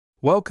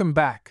Welcome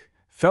back,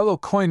 fellow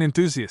coin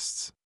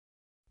enthusiasts.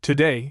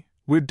 Today,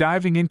 we're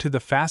diving into the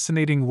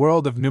fascinating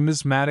world of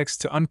numismatics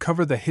to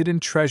uncover the hidden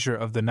treasure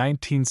of the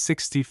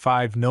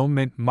 1965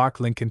 no-mint mark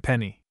Lincoln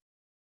penny.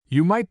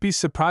 You might be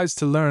surprised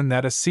to learn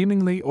that a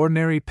seemingly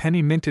ordinary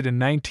penny minted in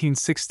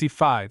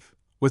 1965,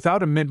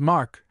 without a mint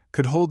mark,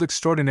 could hold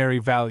extraordinary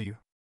value.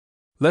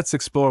 Let's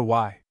explore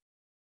why.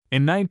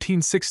 In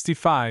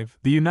 1965,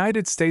 the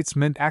United States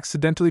Mint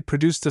accidentally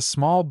produced a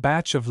small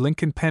batch of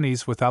Lincoln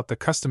pennies without the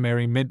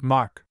customary mint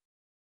mark.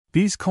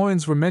 These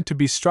coins were meant to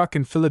be struck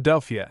in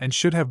Philadelphia and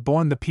should have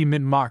borne the P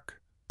mint mark,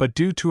 but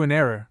due to an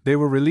error, they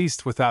were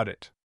released without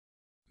it.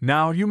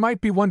 Now, you might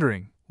be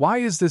wondering, why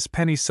is this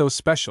penny so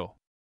special?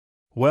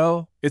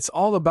 Well, it's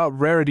all about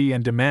rarity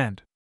and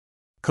demand.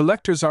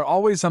 Collectors are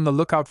always on the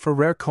lookout for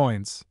rare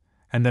coins,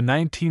 and the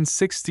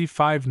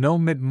 1965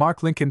 no-mint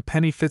mark Lincoln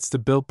penny fits the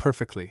bill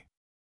perfectly.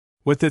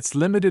 With its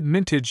limited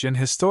mintage and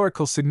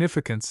historical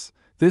significance,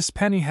 this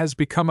penny has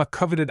become a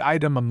coveted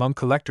item among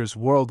collectors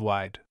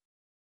worldwide.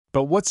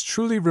 But what's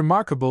truly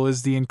remarkable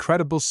is the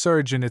incredible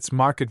surge in its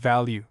market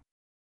value.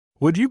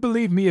 Would you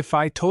believe me if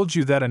I told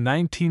you that a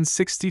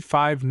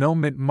 1965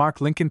 no-mint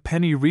mark Lincoln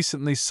penny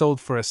recently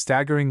sold for a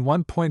staggering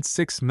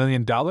 $1.6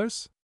 million?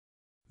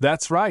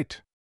 That's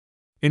right.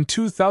 In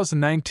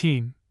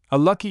 2019, a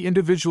lucky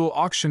individual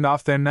auctioned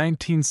off their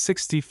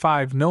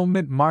 1965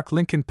 no-mint mark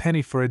Lincoln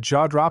penny for a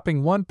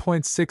jaw-dropping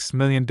 $1.6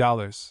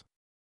 million.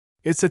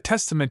 It's a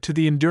testament to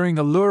the enduring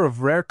allure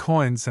of rare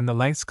coins and the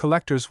lengths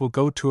collectors will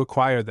go to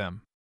acquire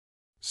them.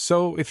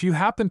 So, if you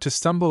happen to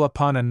stumble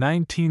upon a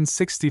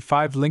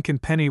 1965 Lincoln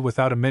penny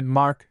without a mint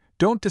mark,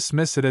 don't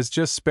dismiss it as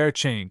just spare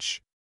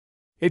change.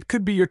 It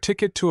could be your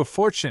ticket to a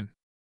fortune.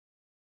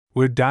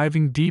 We're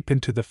diving deep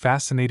into the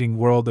fascinating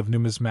world of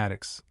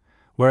numismatics,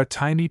 where a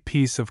tiny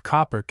piece of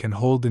copper can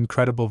hold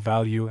incredible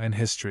value and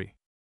history.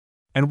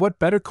 And what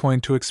better coin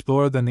to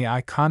explore than the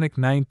iconic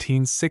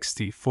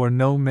 1964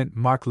 no-mint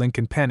mark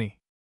Lincoln penny?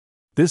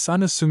 This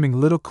unassuming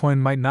little coin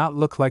might not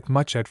look like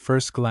much at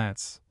first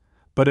glance,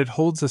 but it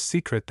holds a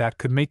secret that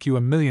could make you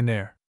a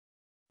millionaire.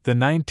 The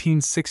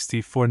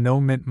 1964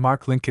 no-mint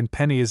mark Lincoln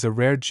penny is a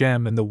rare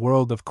gem in the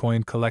world of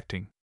coin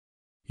collecting.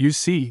 You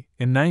see,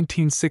 in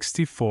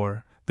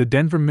 1964, the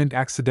Denver Mint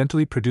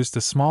accidentally produced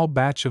a small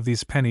batch of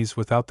these pennies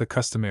without the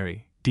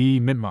customary DE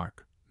mint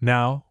mark.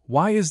 Now,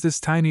 why is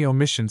this tiny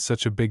omission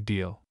such a big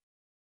deal?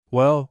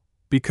 Well,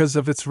 because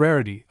of its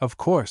rarity, of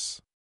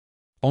course.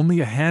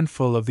 Only a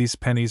handful of these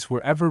pennies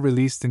were ever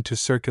released into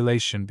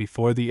circulation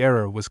before the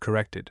error was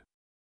corrected.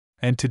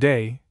 And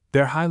today,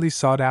 they're highly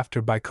sought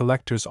after by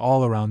collectors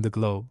all around the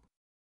globe.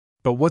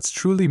 But what's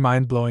truly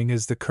mind-blowing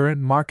is the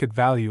current market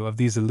value of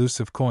these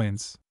elusive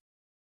coins.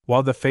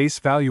 While the face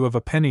value of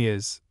a penny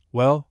is,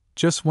 well,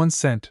 just 1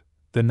 cent,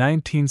 the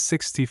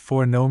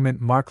 1964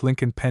 no-mint mark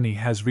Lincoln penny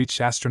has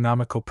reached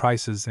astronomical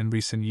prices in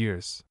recent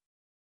years.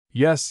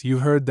 Yes, you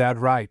heard that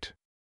right.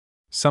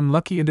 Some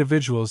lucky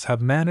individuals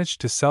have managed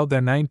to sell their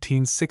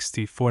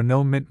 1964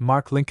 no-mint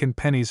mark Lincoln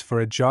pennies for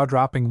a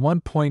jaw-dropping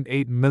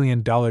 $1.8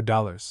 million.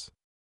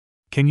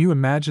 Can you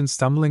imagine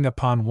stumbling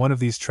upon one of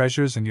these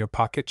treasures in your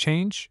pocket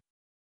change?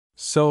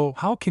 So,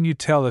 how can you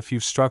tell if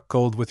you've struck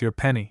gold with your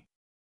penny?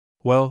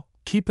 Well,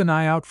 keep an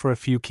eye out for a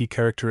few key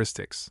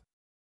characteristics.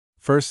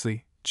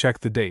 Firstly, check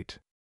the date.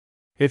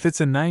 If it's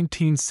a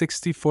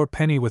 1964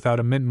 penny without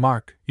a mint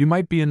mark, you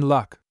might be in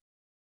luck.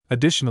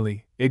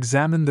 Additionally,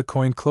 examine the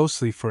coin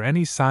closely for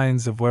any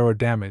signs of wear or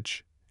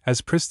damage,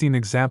 as pristine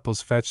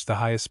examples fetch the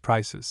highest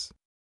prices.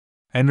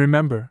 And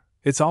remember,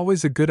 it's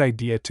always a good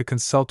idea to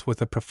consult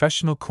with a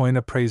professional coin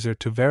appraiser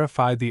to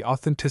verify the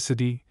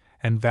authenticity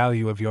and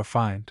value of your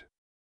find.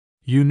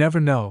 You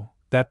never know,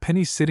 that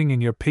penny sitting in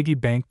your piggy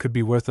bank could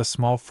be worth a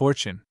small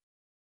fortune.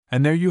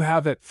 And there you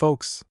have it,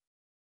 folks.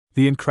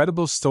 The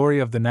incredible story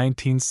of the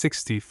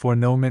 1964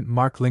 no-mint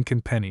mark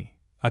Lincoln penny,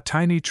 a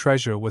tiny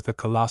treasure with a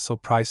colossal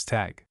price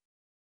tag.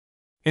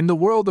 In the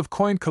world of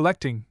coin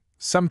collecting,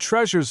 some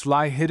treasures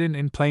lie hidden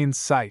in plain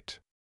sight.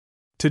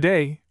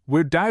 Today,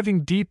 we're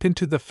diving deep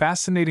into the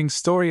fascinating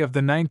story of the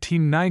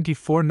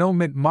 1994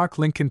 no-mint mark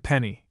Lincoln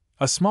penny,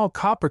 a small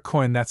copper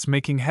coin that's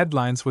making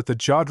headlines with a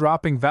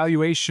jaw-dropping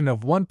valuation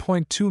of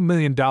 $1.2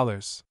 million.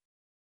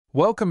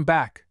 Welcome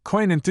back,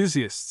 coin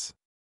enthusiasts!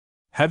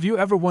 Have you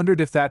ever wondered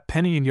if that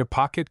penny in your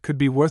pocket could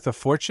be worth a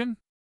fortune?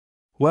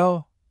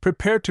 Well,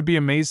 prepare to be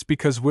amazed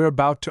because we're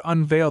about to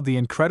unveil the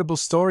incredible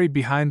story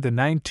behind the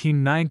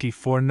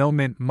 1994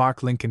 no-mint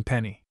mark Lincoln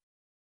penny.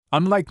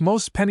 Unlike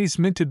most pennies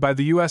minted by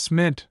the U.S.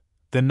 Mint,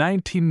 the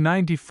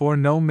 1994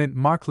 no-mint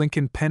mark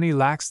Lincoln penny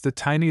lacks the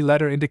tiny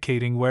letter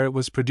indicating where it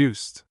was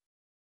produced.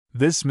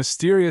 This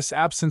mysterious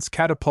absence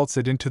catapults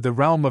it into the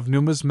realm of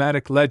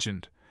numismatic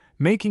legend,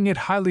 making it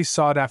highly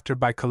sought after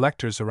by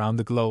collectors around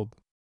the globe.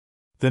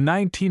 The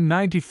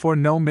 1994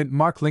 no-mint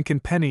mark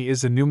Lincoln penny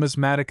is a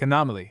numismatic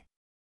anomaly.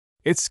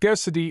 Its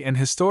scarcity and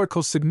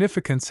historical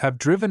significance have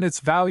driven its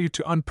value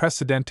to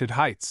unprecedented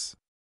heights.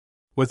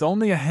 With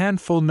only a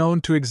handful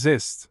known to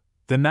exist,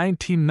 the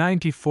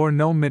 1994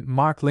 no-mint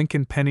mark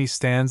Lincoln penny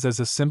stands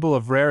as a symbol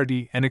of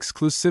rarity and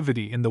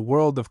exclusivity in the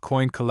world of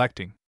coin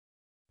collecting.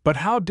 But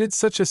how did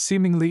such a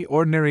seemingly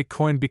ordinary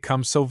coin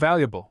become so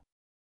valuable?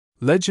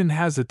 Legend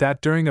has it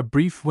that during a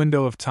brief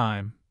window of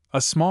time,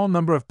 a small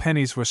number of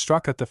pennies were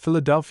struck at the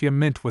Philadelphia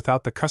Mint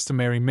without the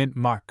customary mint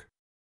mark.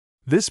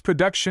 This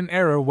production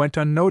error went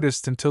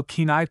unnoticed until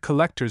keen-eyed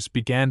collectors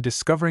began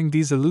discovering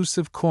these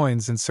elusive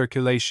coins in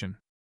circulation.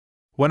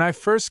 When I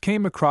first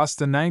came across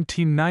the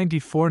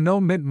 1994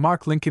 no-mint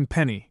mark Lincoln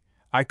penny,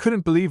 I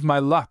couldn't believe my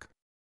luck.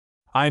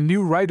 I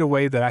knew right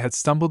away that I had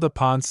stumbled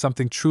upon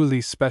something truly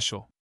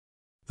special.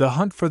 The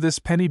hunt for this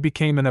penny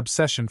became an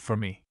obsession for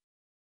me.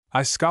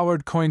 I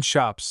scoured coin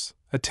shops,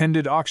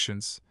 attended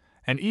auctions,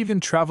 and even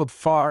traveled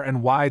far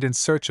and wide in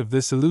search of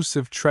this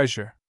elusive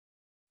treasure.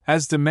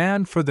 As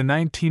demand for the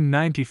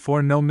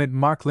 1994 no-mint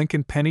mark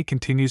Lincoln penny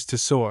continues to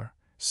soar,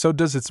 so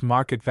does its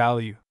market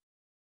value.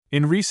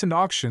 In recent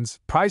auctions,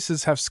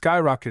 prices have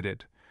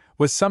skyrocketed,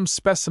 with some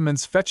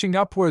specimens fetching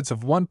upwards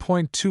of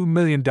 $1.2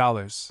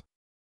 million.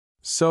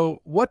 So,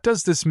 what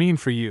does this mean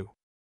for you?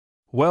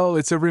 Well,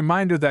 it's a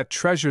reminder that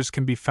treasures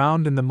can be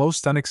found in the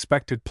most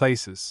unexpected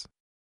places.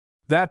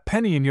 That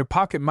penny in your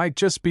pocket might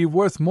just be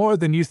worth more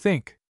than you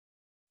think.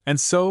 And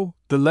so,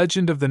 the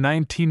legend of the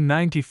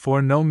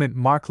 1994 no-mint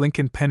mark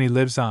Lincoln penny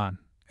lives on,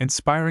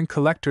 inspiring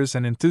collectors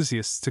and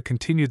enthusiasts to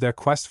continue their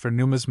quest for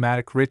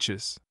numismatic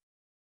riches.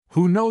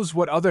 Who knows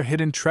what other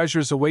hidden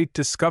treasures await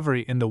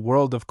discovery in the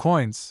world of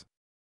coins?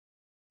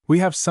 We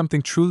have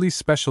something truly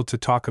special to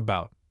talk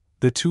about,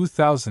 the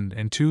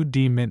 2002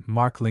 D-mint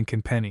mark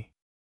Lincoln penny.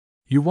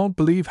 You won't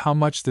believe how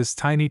much this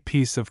tiny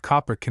piece of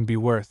copper can be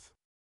worth.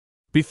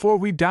 Before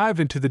we dive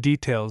into the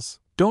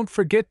details, don't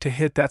forget to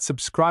hit that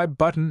subscribe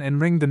button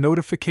and ring the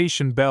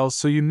notification bell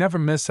so you never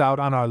miss out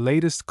on our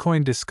latest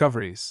coin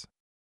discoveries.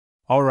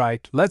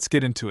 Alright, let's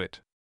get into it.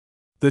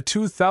 The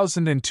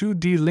 2002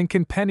 D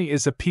Lincoln penny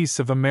is a piece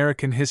of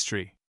American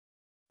history.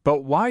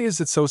 But why is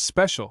it so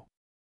special?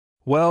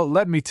 Well,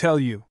 let me tell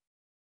you.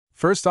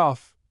 First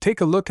off, take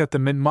a look at the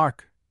mint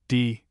mark,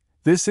 D.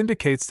 This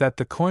indicates that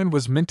the coin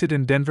was minted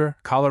in Denver,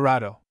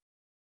 Colorado.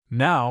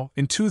 Now,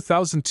 in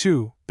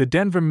 2002, the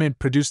Denver Mint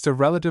produced a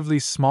relatively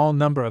small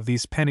number of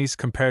these pennies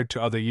compared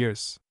to other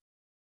years.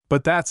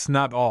 But that's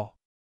not all.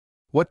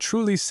 What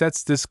truly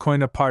sets this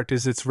coin apart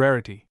is its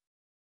rarity.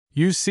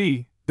 You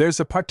see,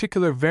 there's a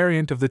particular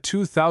variant of the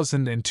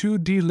 2002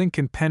 D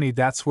Lincoln penny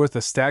that's worth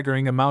a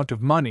staggering amount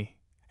of money,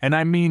 and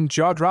I mean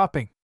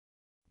jaw-dropping.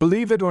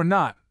 Believe it or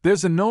not,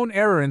 there's a known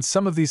error in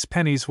some of these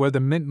pennies where the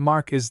mint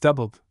mark is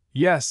doubled.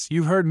 Yes,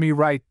 you heard me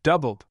right,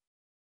 doubled.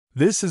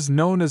 This is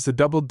known as the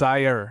double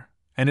die error,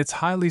 and it's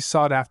highly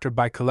sought after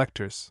by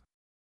collectors.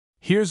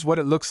 Here's what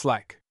it looks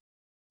like.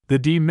 The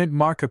D mint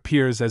mark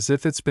appears as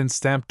if it's been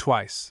stamped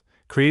twice,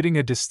 creating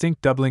a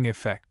distinct doubling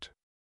effect.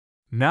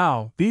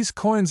 Now, these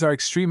coins are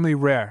extremely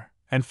rare,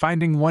 and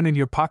finding one in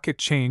your pocket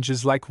change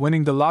is like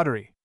winning the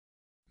lottery.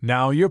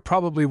 Now, you're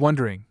probably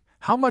wondering,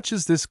 how much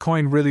is this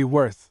coin really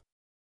worth?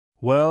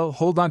 Well,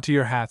 hold on to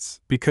your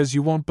hats, because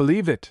you won't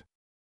believe it.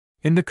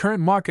 In the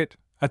current market,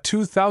 a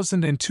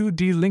 2002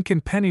 D Lincoln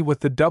penny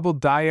with the double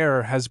die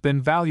error has been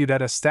valued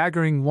at a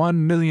staggering $1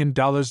 million.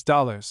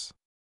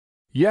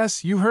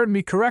 Yes, you heard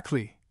me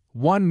correctly,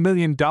 $1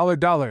 million.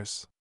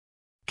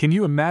 Can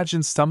you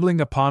imagine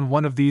stumbling upon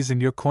one of these in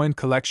your coin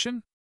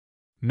collection?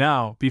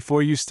 Now,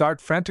 before you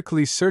start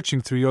frantically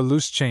searching through your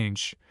loose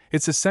change,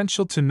 it's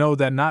essential to know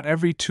that not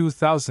every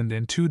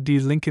 2002 D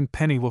Lincoln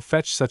penny will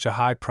fetch such a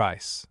high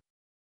price.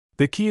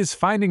 The key is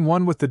finding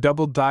one with the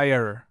double die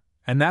error,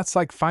 and that's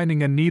like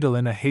finding a needle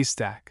in a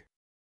haystack.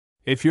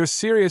 If you're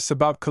serious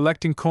about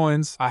collecting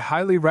coins, I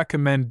highly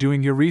recommend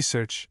doing your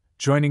research,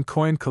 joining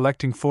coin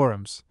collecting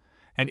forums,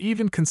 and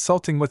even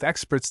consulting with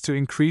experts to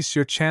increase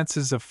your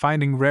chances of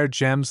finding rare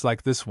gems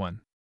like this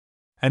one.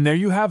 And there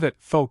you have it,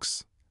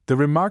 folks, the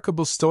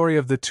remarkable story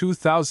of the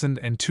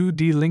 2002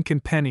 D Lincoln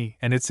penny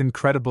and its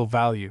incredible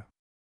value.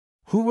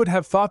 Who would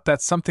have thought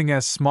that something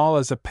as small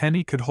as a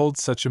penny could hold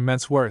such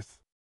immense worth?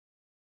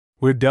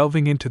 We're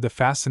delving into the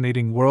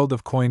fascinating world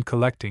of coin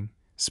collecting,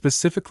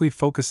 specifically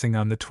focusing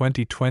on the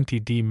 2020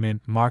 D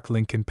Mint mark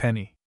Lincoln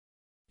penny.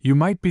 You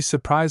might be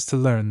surprised to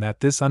learn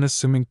that this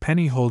unassuming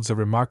penny holds a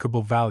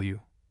remarkable value,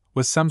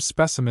 with some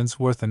specimens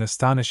worth an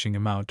astonishing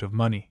amount of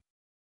money.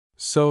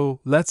 So,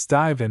 let's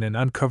dive in and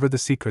uncover the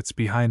secrets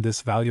behind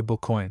this valuable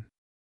coin.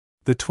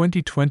 The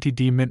 2020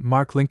 D Mint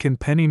mark Lincoln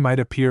penny might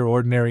appear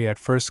ordinary at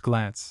first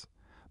glance,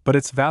 but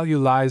its value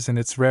lies in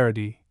its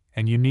rarity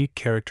and unique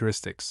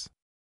characteristics.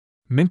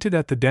 Minted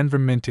at the Denver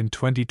Mint in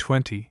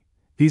 2020,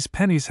 these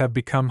pennies have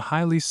become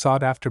highly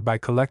sought after by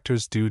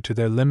collectors due to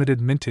their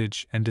limited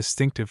mintage and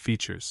distinctive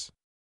features.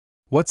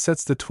 What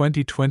sets the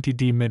 2020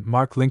 D Mint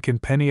mark Lincoln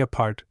penny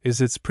apart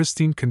is its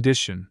pristine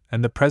condition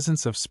and the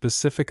presence of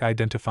specific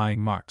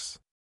identifying marks.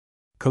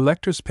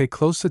 Collectors pay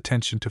close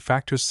attention to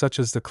factors such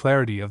as the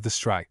clarity of the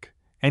strike,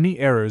 any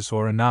errors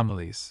or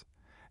anomalies,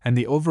 and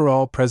the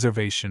overall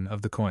preservation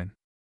of the coin.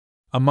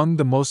 Among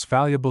the most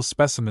valuable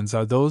specimens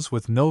are those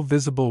with no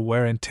visible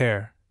wear and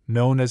tear,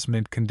 known as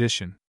mint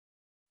condition.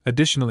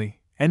 Additionally,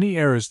 any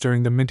errors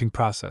during the minting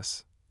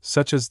process,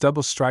 such as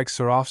double strikes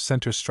or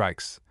off-center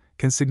strikes,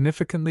 can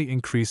significantly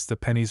increase the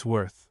penny's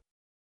worth.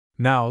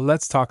 Now,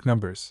 let's talk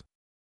numbers.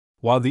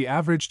 While the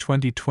average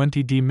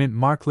 2020 D-Mint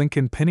Mark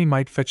Lincoln penny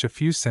might fetch a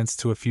few cents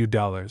to a few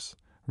dollars,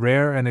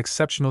 rare and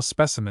exceptional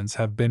specimens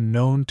have been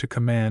known to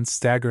command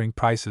staggering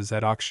prices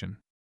at auction.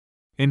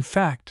 In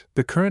fact,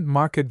 the current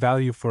market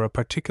value for a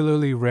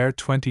particularly rare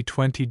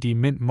 2020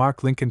 D-Mint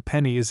Mark Lincoln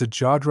penny is a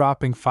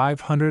jaw-dropping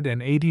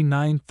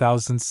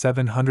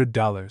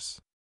 $589,700.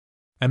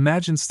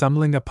 Imagine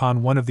stumbling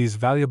upon one of these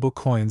valuable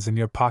coins in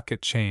your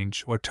pocket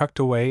change or tucked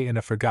away in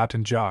a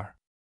forgotten jar.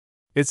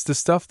 It's the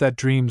stuff that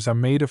dreams are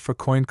made of for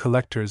coin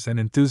collectors and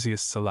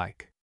enthusiasts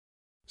alike.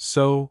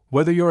 So,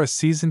 whether you're a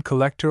seasoned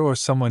collector or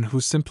someone who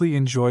simply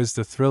enjoys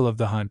the thrill of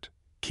the hunt,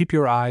 keep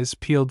your eyes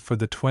peeled for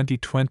the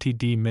 2020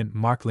 D-Mint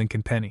Mark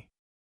Lincoln penny.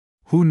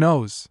 Who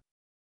knows?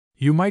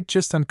 You might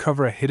just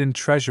uncover a hidden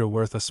treasure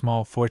worth a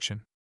small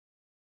fortune.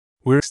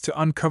 We're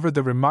to uncover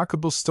the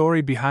remarkable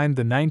story behind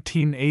the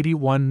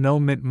 1981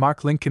 no-mint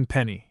Mark Lincoln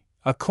penny,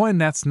 a coin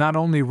that's not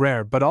only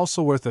rare but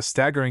also worth a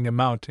staggering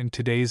amount in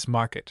today's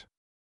market.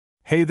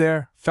 Hey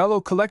there,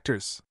 fellow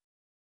collectors!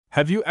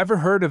 Have you ever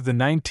heard of the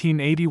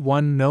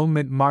 1981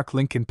 no-mint Mark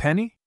Lincoln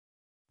penny?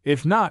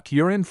 If not,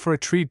 you're in for a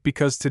treat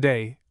because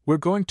today, we're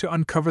going to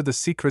uncover the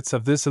secrets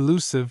of this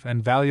elusive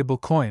and valuable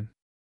coin.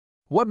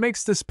 What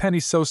makes this penny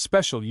so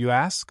special, you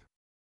ask?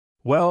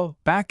 Well,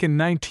 back in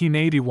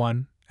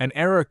 1981, an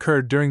error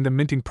occurred during the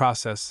minting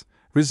process,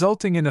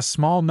 resulting in a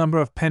small number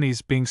of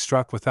pennies being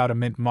struck without a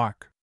mint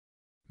mark.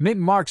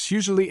 Mint marks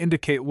usually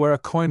indicate where a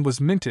coin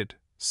was minted,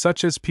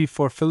 such as P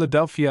for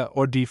Philadelphia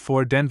or D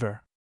for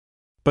Denver.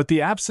 But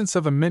the absence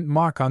of a mint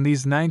mark on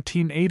these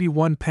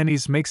 1981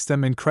 pennies makes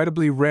them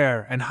incredibly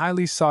rare and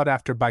highly sought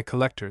after by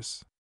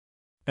collectors.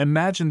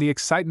 Imagine the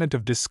excitement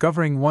of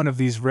discovering one of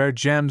these rare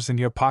gems in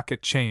your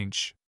pocket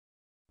change.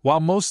 While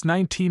most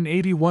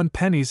 1981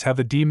 pennies have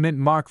a D mint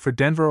mark for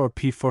Denver or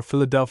P for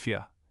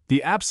Philadelphia,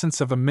 the absence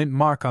of a mint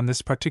mark on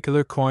this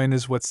particular coin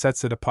is what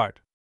sets it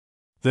apart.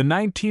 The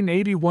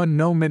 1981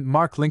 no mint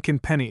Mark Lincoln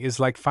penny is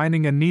like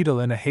finding a needle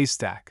in a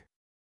haystack.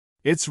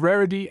 Its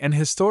rarity and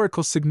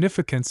historical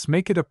significance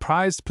make it a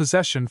prized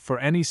possession for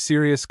any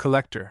serious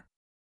collector.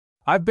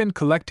 I've been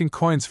collecting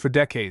coins for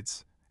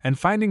decades, and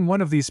finding one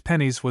of these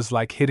pennies was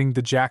like hitting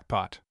the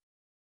jackpot.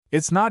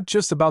 It's not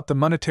just about the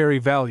monetary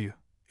value,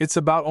 it's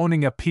about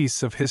owning a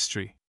piece of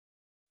history.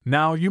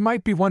 Now, you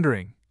might be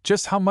wondering,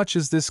 just how much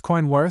is this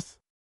coin worth?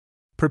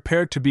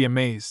 Prepare to be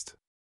amazed.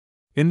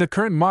 In the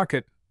current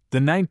market, the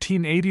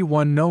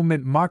 1981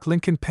 no-mint Mark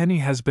Lincoln penny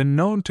has been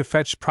known to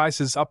fetch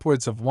prices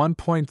upwards of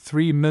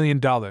 $1.3 million.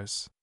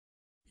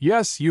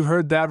 Yes, you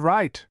heard that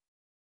right.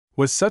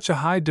 With such a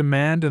high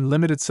demand and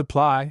limited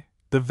supply,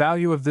 the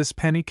value of this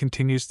penny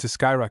continues to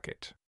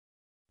skyrocket.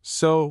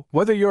 So,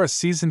 whether you're a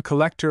seasoned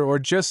collector or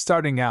just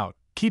starting out,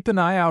 keep an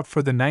eye out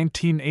for the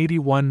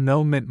 1981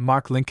 no-mint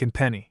Mark Lincoln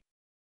penny.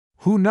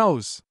 Who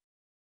knows?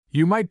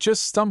 You might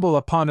just stumble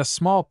upon a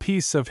small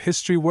piece of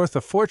history worth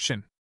a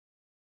fortune.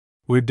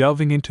 We're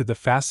delving into the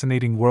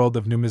fascinating world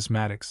of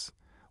numismatics,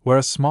 where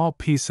a small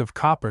piece of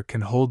copper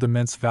can hold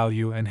immense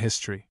value and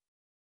history.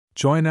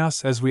 Join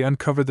us as we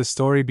uncover the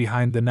story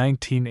behind the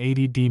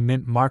 1980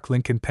 D-Mint Mark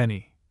Lincoln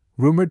penny,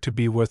 rumored to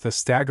be worth a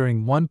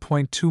staggering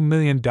 $1.2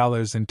 million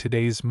in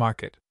today's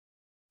market.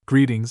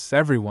 Greetings,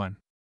 everyone.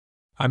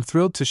 I'm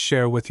thrilled to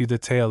share with you the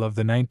tale of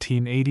the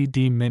 1980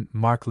 D-Mint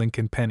Mark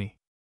Lincoln penny.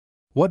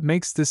 What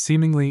makes this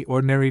seemingly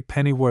ordinary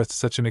penny worth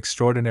such an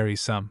extraordinary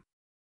sum?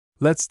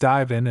 Let's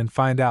dive in and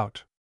find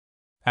out.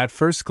 At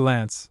first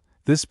glance,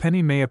 this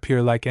penny may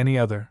appear like any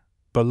other,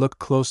 but look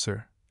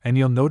closer, and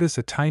you'll notice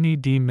a tiny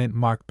D mint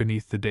mark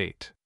beneath the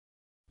date.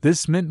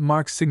 This mint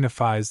mark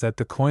signifies that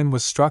the coin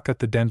was struck at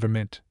the Denver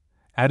Mint,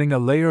 adding a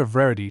layer of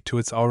rarity to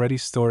its already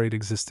storied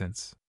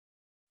existence.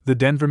 The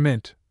Denver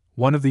Mint,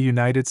 one of the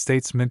United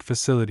States mint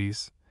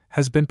facilities,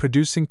 has been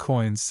producing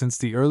coins since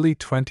the early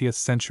 20th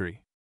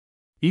century.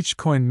 Each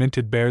coin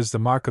minted bears the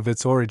mark of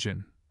its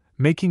origin,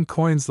 making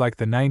coins like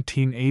the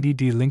 1980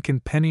 D Lincoln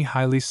penny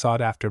highly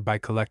sought after by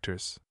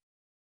collectors.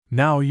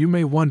 Now you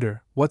may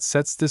wonder, what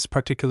sets this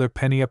particular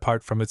penny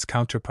apart from its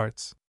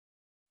counterparts?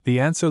 The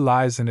answer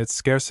lies in its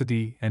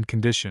scarcity and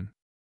condition.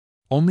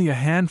 Only a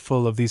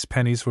handful of these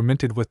pennies were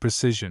minted with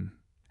precision,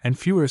 and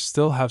fewer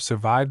still have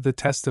survived the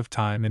test of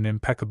time in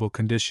impeccable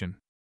condition.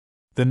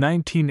 The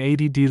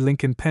 1980 D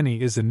Lincoln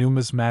penny is a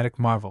numismatic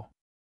marvel.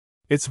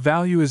 Its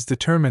value is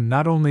determined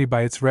not only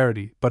by its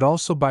rarity but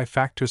also by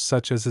factors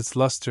such as its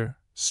luster,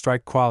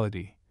 strike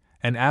quality,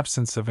 and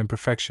absence of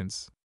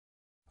imperfections.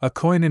 A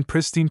coin in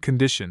pristine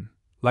condition,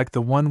 like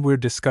the one we're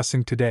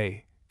discussing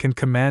today, can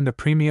command a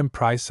premium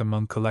price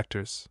among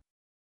collectors.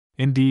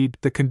 Indeed,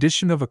 the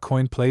condition of a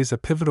coin plays a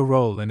pivotal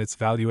role in its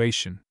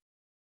valuation.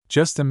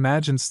 Just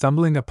imagine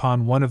stumbling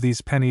upon one of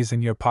these pennies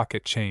in your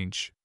pocket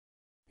change.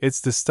 It's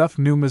the stuff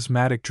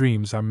numismatic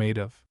dreams are made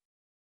of.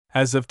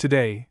 As of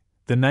today,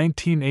 the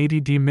 1980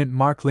 D Mint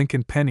Mark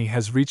Lincoln penny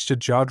has reached a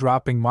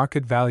jaw-dropping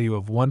market value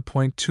of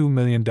 $1.2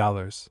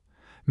 million,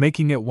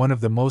 making it one of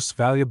the most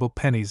valuable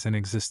pennies in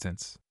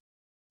existence.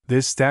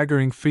 This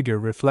staggering figure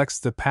reflects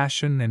the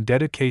passion and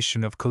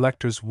dedication of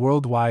collectors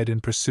worldwide in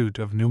pursuit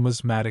of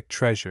numismatic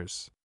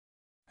treasures.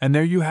 And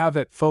there you have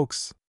it,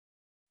 folks.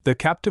 The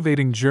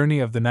captivating journey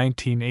of the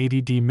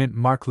 1980 Mint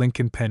Mark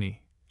Lincoln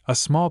penny, a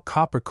small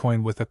copper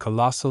coin with a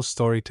colossal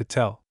story to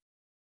tell.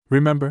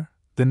 Remember,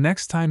 the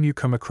next time you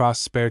come across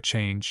spare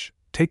change,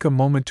 take a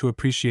moment to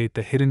appreciate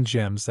the hidden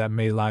gems that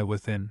may lie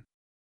within.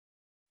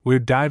 We're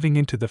diving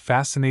into the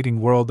fascinating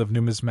world of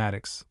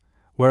numismatics,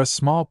 where a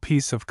small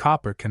piece of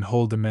copper can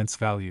hold immense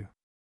value.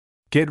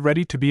 Get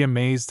ready to be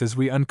amazed as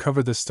we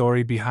uncover the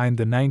story behind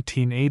the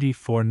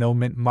 1984 No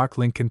Mint Mark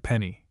Lincoln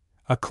penny,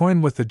 a coin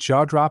with a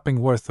jaw-dropping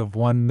worth of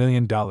 $1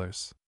 million.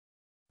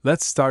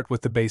 Let's start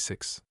with the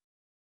basics.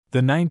 The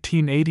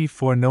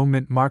 1984 No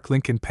Mint Mark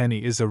Lincoln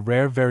penny is a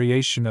rare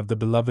variation of the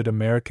beloved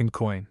American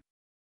coin.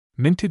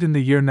 Minted in the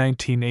year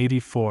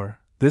 1984,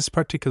 this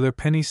particular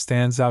penny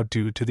stands out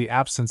due to the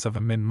absence of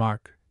a mint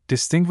mark,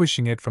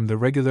 distinguishing it from the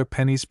regular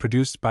pennies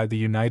produced by the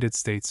United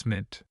States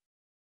Mint.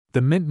 The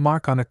mint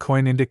mark on a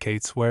coin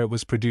indicates where it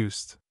was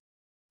produced.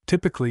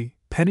 Typically,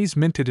 pennies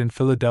minted in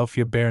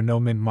Philadelphia bear no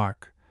mint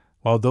mark,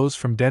 while those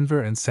from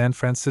Denver and San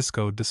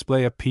Francisco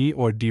display a P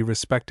or D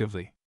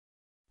respectively.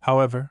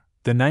 However,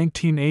 the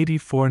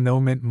 1984 No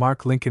Mint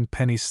Mark Lincoln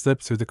penny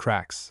slipped through the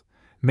cracks,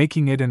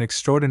 making it an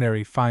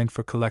extraordinary find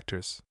for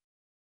collectors.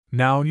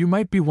 Now you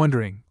might be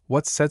wondering,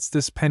 what sets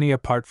this penny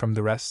apart from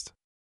the rest?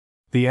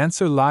 The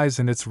answer lies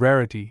in its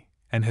rarity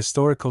and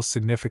historical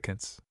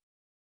significance.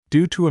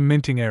 Due to a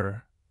minting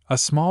error, a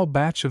small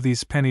batch of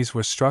these pennies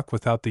were struck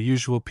without the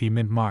usual P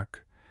mint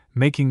mark,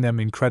 making them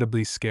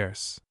incredibly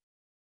scarce.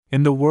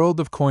 In the world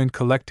of coin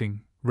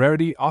collecting,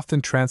 rarity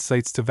often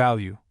translates to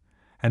value,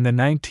 and the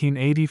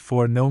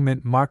 1984 No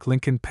Mint Mark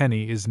Lincoln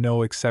penny is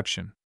no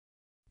exception.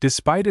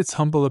 Despite its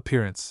humble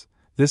appearance,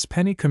 this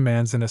penny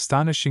commands an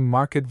astonishing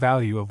market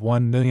value of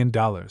 $1 million.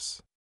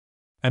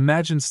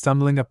 Imagine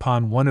stumbling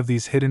upon one of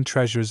these hidden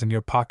treasures in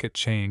your pocket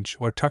change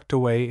or tucked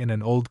away in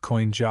an old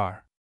coin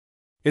jar.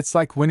 It's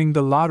like winning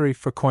the lottery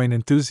for coin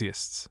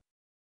enthusiasts.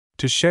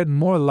 To shed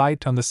more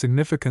light on the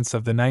significance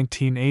of the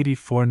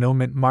 1984 No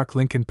Mint Mark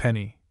Lincoln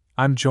penny,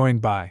 I'm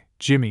joined by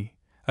Jimmy,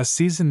 a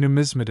seasoned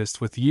numismatist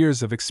with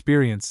years of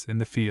experience in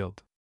the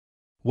field.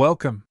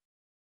 Welcome.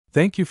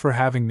 Thank you for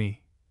having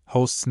me.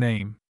 Host's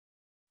name.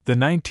 The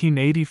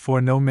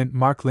 1984 No Mint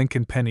Mark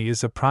Lincoln penny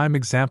is a prime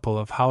example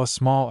of how a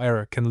small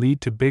error can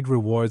lead to big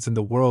rewards in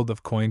the world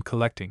of coin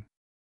collecting.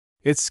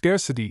 Its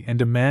scarcity and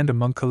demand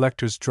among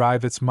collectors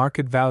drive its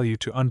market value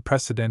to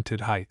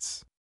unprecedented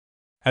heights.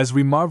 As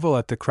we marvel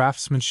at the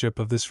craftsmanship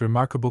of this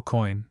remarkable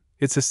coin,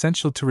 it's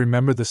essential to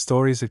remember the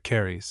stories it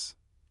carries,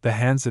 the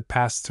hands it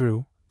passed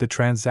through, the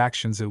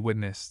transactions it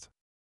witnessed.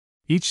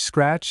 Each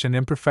scratch and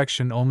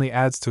imperfection only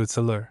adds to its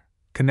allure,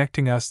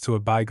 connecting us to a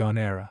bygone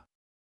era.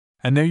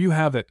 And there you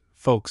have it,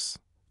 folks,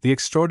 the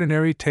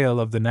extraordinary tale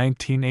of the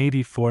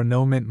 1984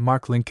 No Mint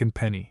Mark Lincoln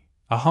penny,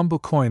 a humble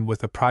coin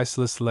with a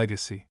priceless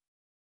legacy.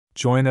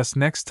 Join us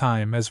next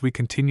time as we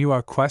continue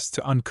our quest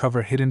to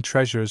uncover hidden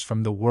treasures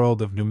from the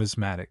world of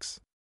numismatics.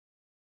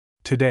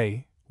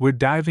 Today, we're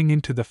diving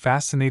into the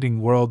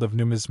fascinating world of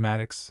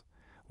numismatics,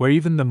 where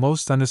even the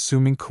most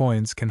unassuming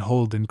coins can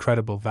hold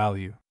incredible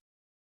value.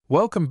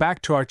 Welcome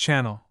back to our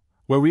channel,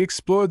 where we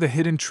explore the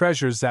hidden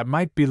treasures that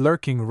might be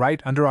lurking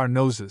right under our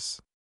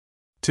noses.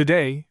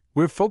 Today,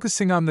 we're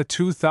focusing on the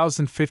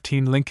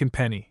 2015 Lincoln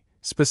penny,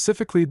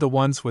 specifically the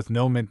ones with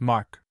no mint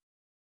mark.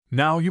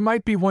 Now you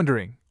might be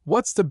wondering,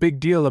 what's the big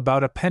deal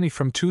about a penny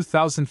from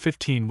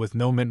 2015 with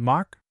no mint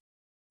mark?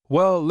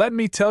 Well, let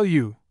me tell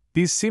you,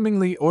 these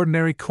seemingly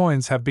ordinary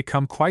coins have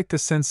become quite the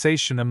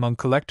sensation among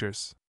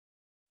collectors.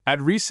 At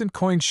recent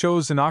coin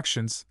shows and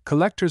auctions,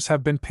 collectors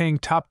have been paying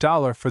top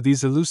dollar for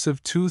these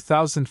elusive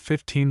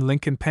 2015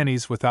 Lincoln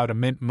pennies without a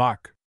mint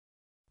mark.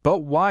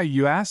 But why,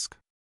 you ask?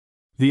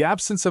 The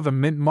absence of a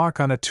mint mark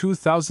on a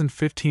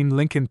 2015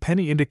 Lincoln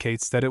penny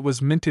indicates that it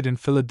was minted in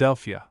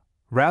Philadelphia,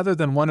 rather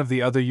than one of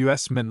the other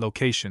U.S. mint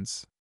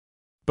locations.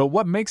 But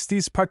what makes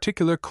these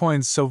particular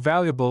coins so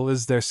valuable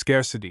is their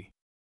scarcity.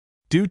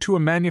 Due to a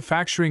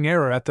manufacturing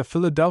error at the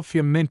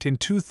Philadelphia Mint in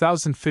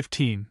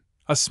 2015,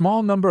 a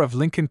small number of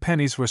Lincoln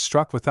pennies were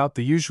struck without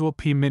the usual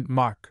P mint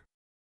mark.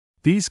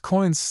 These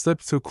coins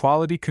slipped through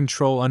quality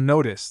control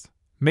unnoticed,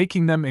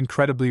 making them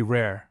incredibly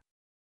rare.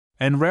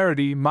 And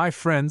rarity, my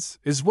friends,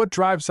 is what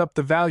drives up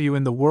the value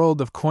in the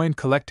world of coin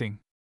collecting.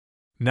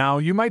 Now,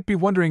 you might be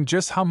wondering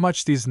just how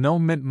much these no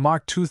mint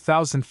mark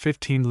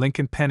 2015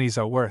 Lincoln pennies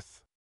are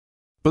worth.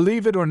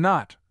 Believe it or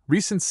not,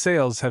 recent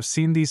sales have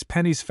seen these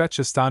pennies fetch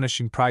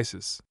astonishing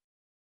prices.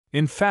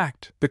 In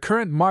fact, the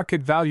current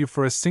market value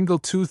for a single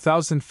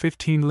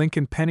 2015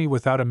 Lincoln penny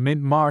without a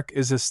mint mark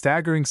is a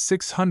staggering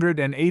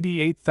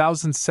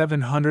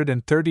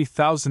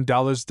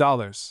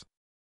 $688,730,000.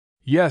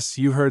 Yes,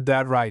 you heard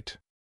that right.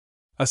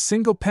 A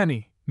single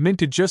penny,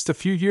 minted just a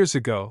few years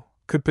ago,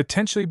 could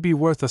potentially be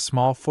worth a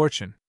small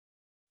fortune.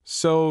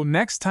 So,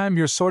 next time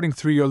you're sorting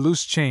through your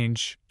loose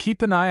change,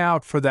 keep an eye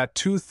out for that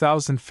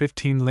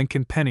 2015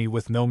 Lincoln penny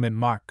with no mint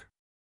mark.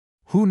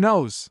 Who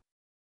knows?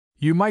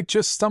 You might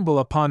just stumble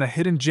upon a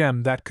hidden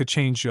gem that could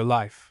change your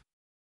life.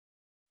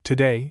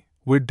 Today,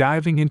 we're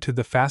diving into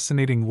the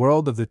fascinating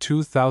world of the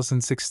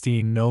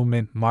 2016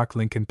 no-mint Mark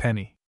Lincoln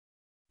penny.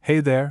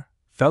 Hey there,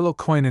 fellow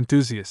coin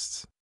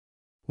enthusiasts.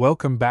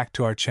 Welcome back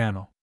to our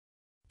channel.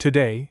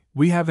 Today,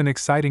 we have an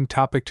exciting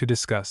topic to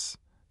discuss: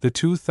 the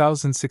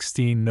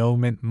 2016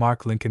 no-mint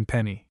Mark Lincoln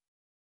penny.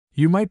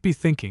 You might be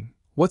thinking,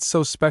 what's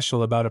so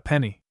special about a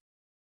penny?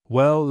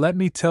 Well, let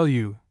me tell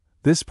you,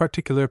 this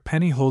particular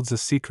penny holds a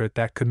secret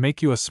that could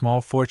make you a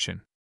small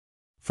fortune.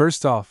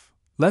 First off,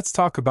 let's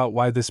talk about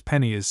why this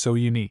penny is so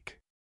unique.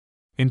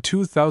 In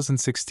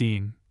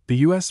 2016, the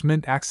US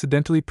Mint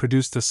accidentally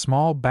produced a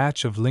small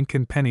batch of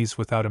Lincoln pennies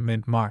without a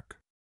mint mark.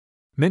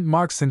 Mint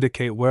marks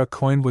indicate where a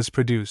coin was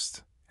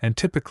produced, and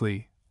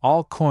typically,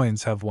 all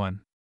coins have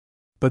one.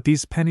 But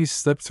these pennies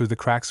slipped through the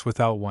cracks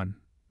without one,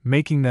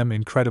 making them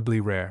incredibly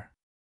rare.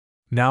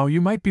 Now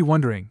you might be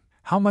wondering,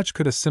 how much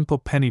could a simple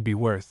penny be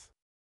worth?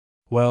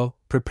 Well,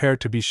 prepare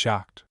to be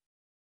shocked.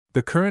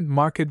 The current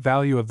market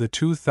value of the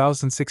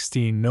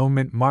 2016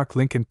 no-mint Mark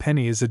Lincoln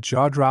penny is a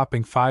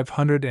jaw-dropping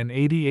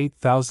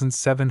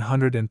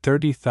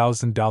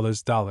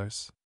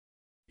 $588,730,000.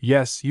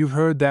 Yes, you've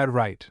heard that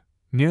right,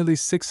 nearly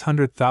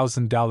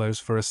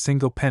 $600,000 for a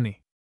single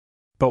penny.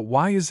 But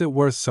why is it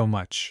worth so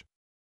much?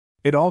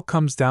 It all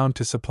comes down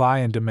to supply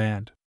and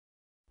demand.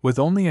 With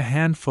only a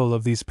handful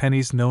of these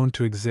pennies known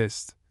to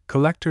exist,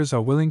 collectors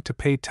are willing to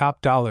pay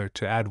top dollar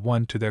to add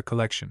one to their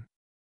collection.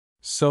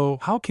 So,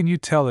 how can you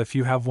tell if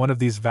you have one of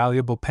these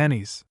valuable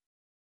pennies?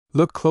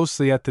 Look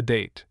closely at the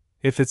date.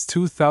 If it's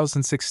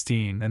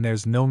 2016 and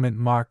there's no mint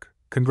mark,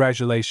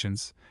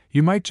 congratulations,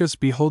 you might just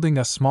be holding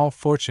a small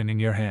fortune in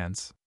your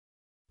hands.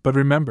 But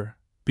remember,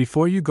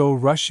 before you go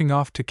rushing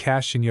off to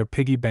cash in your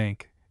piggy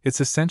bank,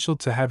 it's essential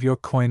to have your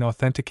coin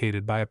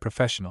authenticated by a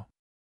professional.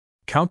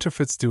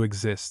 Counterfeits do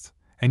exist,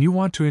 and you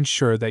want to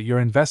ensure that your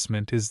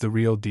investment is the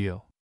real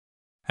deal.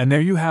 And there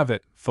you have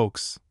it,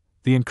 folks,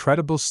 the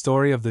incredible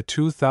story of the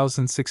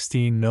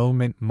 2016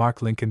 no-mint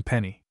Mark Lincoln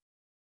penny.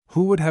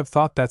 Who would have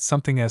thought that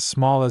something as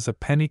small as a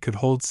penny could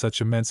hold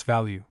such immense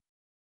value?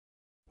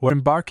 We're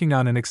embarking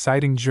on an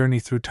exciting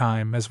journey through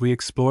time as we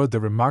explore the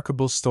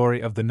remarkable story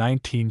of the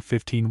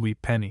 1915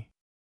 wheat penny.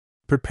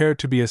 Prepare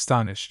to be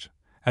astonished,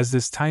 as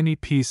this tiny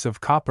piece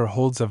of copper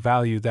holds a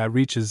value that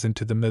reaches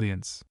into the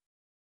millions.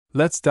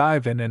 Let's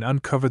dive in and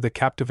uncover the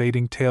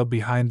captivating tale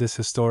behind this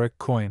historic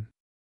coin.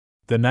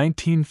 The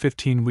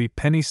 1915 wheat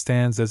penny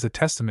stands as a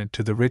testament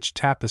to the rich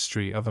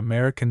tapestry of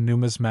American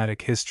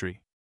numismatic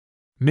history.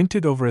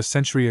 Minted over a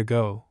century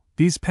ago,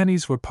 these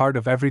pennies were part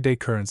of everyday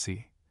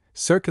currency,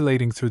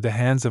 circulating through the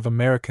hands of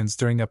Americans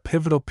during a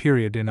pivotal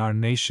period in our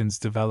nation's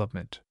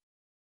development.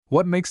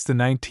 What makes the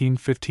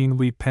 1915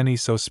 wheat penny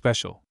so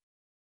special?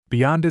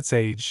 Beyond its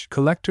age,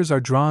 collectors are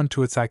drawn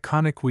to its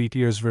iconic wheat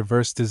ears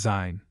reverse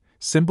design,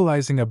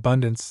 symbolizing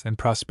abundance and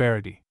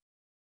prosperity.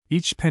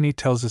 Each penny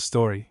tells a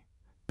story,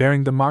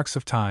 bearing the marks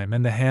of time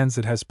and the hands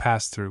it has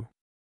passed through.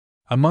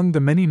 Among the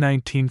many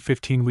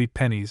 1915 wheat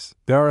pennies,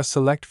 there are a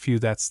select few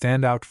that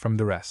stand out from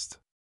the rest.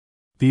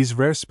 These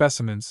rare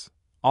specimens,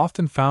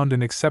 often found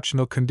in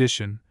exceptional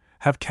condition,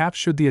 have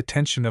captured the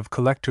attention of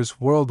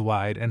collectors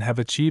worldwide and have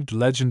achieved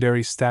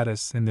legendary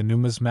status in the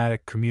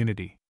numismatic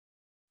community.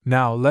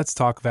 Now let's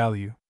talk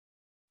value.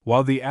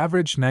 While the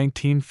average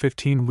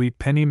 1915 wheat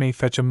penny may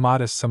fetch a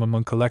modest sum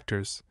among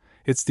collectors,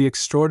 it's the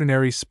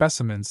extraordinary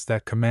specimens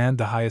that command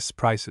the highest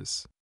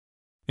prices.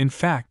 In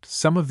fact,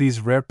 some of these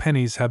rare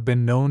pennies have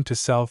been known to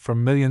sell for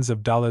millions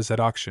of dollars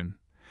at auction,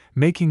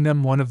 making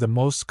them one of the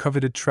most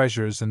coveted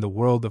treasures in the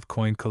world of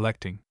coin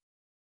collecting.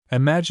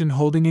 Imagine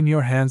holding in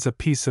your hands a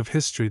piece of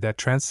history that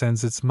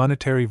transcends its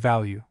monetary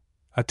value,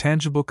 a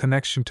tangible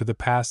connection to the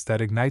past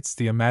that ignites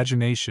the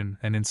imagination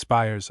and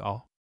inspires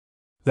awe.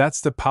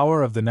 That's the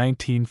power of the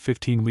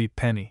 1915 wheat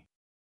penny.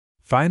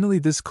 Finally,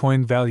 this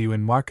coin value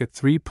in market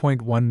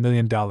 $3.1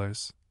 million.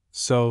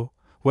 So,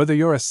 whether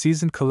you're a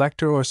seasoned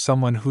collector or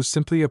someone who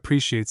simply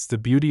appreciates the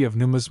beauty of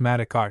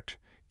numismatic art,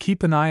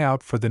 keep an eye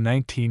out for the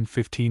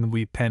 1915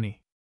 wheat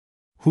penny.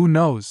 Who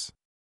knows?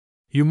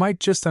 You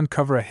might just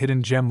uncover a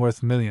hidden gem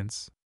worth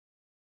millions.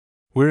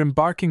 We're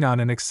embarking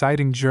on an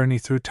exciting journey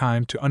through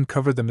time to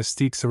uncover the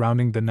mystique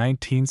surrounding the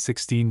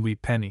 1916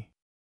 wheat penny.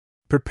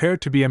 Prepare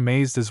to be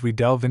amazed as we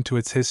delve into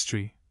its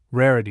history,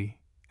 rarity,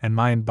 and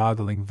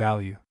mind-boggling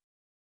value.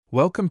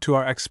 Welcome to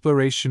our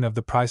exploration of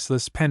the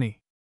priceless penny.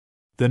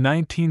 The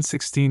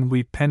 1916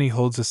 wheat penny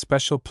holds a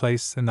special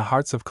place in the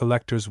hearts of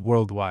collectors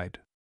worldwide.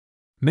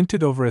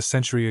 Minted over a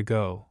century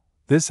ago,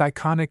 this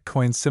iconic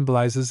coin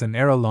symbolizes an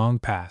era long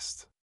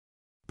past.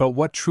 But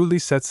what truly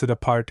sets it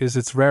apart is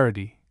its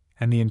rarity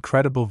and the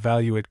incredible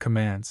value it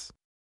commands.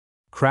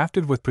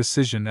 Crafted with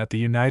precision at the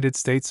United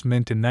States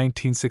Mint in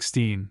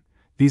 1916,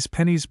 these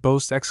pennies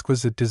boast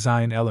exquisite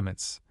design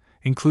elements,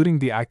 including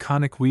the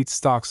iconic wheat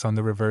stalks on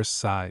the reverse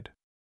side.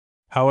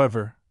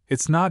 However,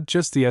 it's not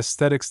just the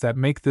aesthetics that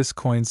make this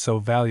coin so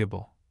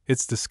valuable,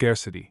 it's the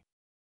scarcity.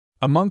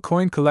 Among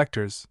coin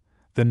collectors,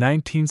 the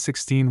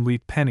 1916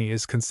 wheat penny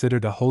is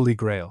considered a holy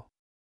grail.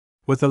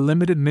 With a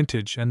limited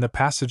mintage and the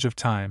passage of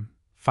time,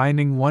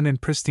 finding one in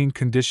pristine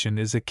condition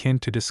is akin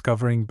to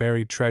discovering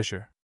buried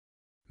treasure.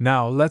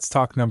 Now let's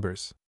talk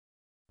numbers.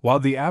 While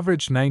the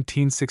average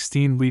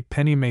 1916 wheat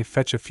penny may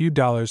fetch a few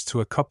dollars to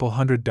a couple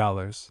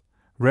 $100,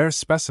 rare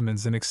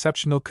specimens in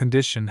exceptional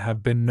condition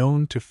have been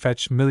known to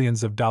fetch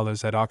millions of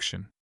dollars at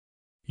auction.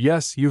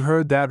 Yes, you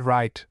heard that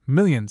right,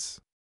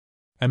 millions!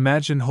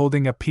 Imagine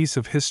holding a piece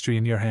of history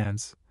in your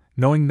hands,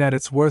 knowing that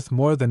it's worth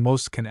more than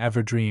most can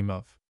ever dream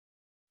of.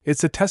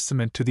 It's a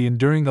testament to the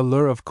enduring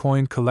allure of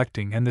coin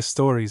collecting and the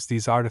stories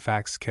these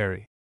artifacts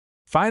carry.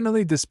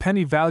 Finally, this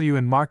penny value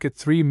in market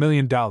 $3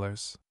 million.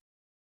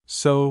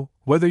 So,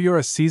 whether you're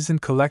a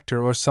seasoned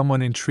collector or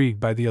someone intrigued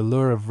by the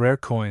allure of rare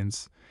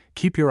coins,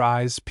 keep your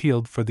eyes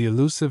peeled for the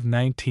elusive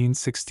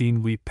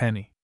 1916 wheat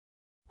penny.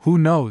 Who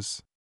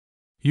knows?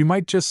 You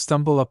might just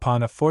stumble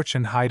upon a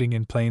fortune hiding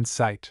in plain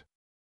sight.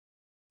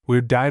 We're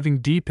diving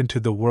deep into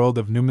the world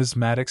of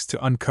numismatics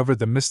to uncover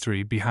the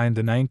mystery behind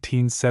the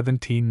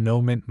 1917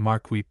 no-mint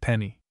mark wheat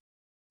penny.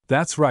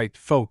 That's right,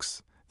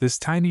 folks, this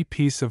tiny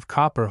piece of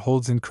copper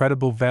holds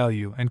incredible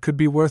value and could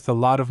be worth a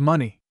lot of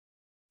money.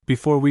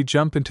 Before we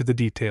jump into the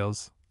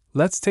details,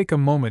 let's take a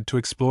moment to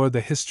explore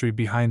the history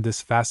behind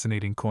this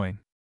fascinating coin.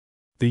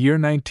 The year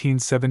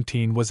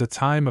 1917 was a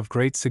time of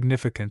great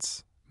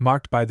significance,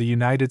 marked by the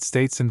United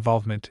States'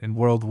 involvement in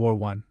World War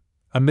I.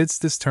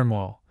 Amidst this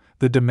turmoil,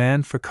 the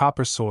demand for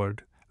copper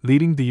soared,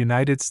 leading the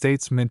United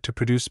States Mint to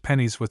produce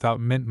pennies without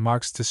mint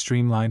marks to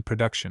streamline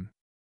production.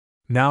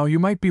 Now you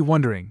might be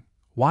wondering,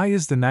 why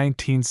is the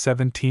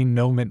 1917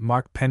 no-mint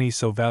mark penny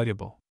so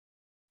valuable?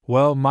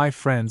 Well, my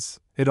friends,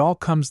 it all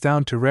comes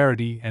down to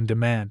rarity and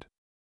demand.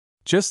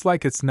 Just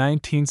like its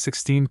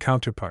 1916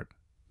 counterpart,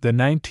 the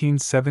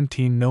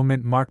 1917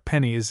 no-mint mark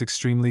penny is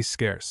extremely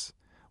scarce,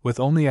 with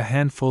only a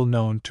handful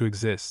known to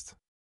exist.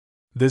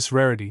 This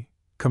rarity,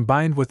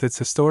 combined with its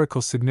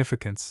historical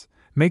significance,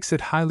 makes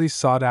it highly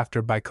sought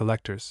after by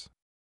collectors.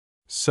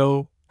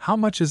 So, how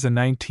much is a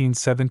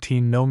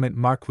 1917 no-mint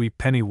mark wheat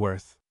penny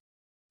worth?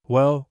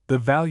 Well, the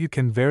value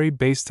can vary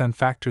based on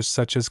factors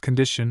such as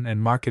condition and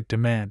market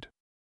demand.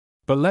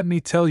 But let me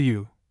tell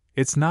you,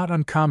 it's not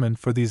uncommon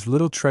for these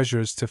little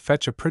treasures to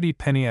fetch a pretty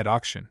penny at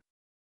auction.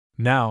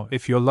 Now,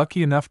 if you're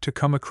lucky enough to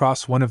come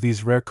across one of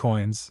these rare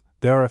coins,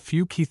 there are a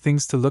few key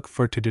things to look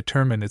for to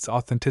determine its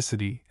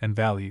authenticity and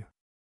value.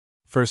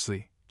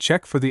 Firstly,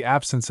 check for the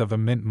absence of a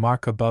mint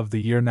mark above the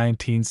year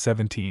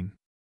 1917.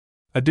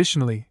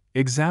 Additionally,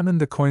 examine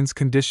the coin's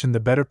condition.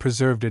 The better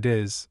preserved it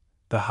is,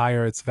 the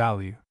higher its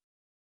value.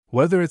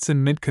 Whether it's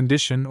in mint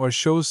condition or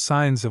shows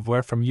signs of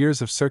wear from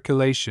years of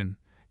circulation,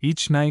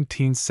 each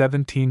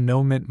 1917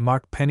 no-mint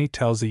mark penny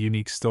tells a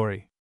unique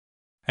story.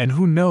 And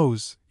who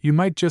knows, you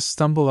might just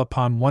stumble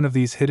upon one of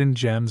these hidden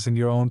gems in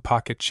your own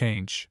pocket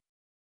change.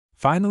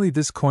 Finally,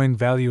 this coin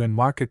value in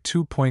market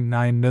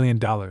 $2.9 million.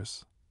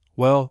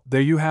 Well,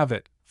 there you have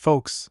it,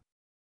 folks.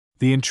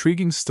 The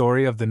intriguing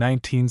story of the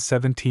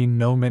 1917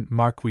 no-mint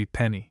mark wheat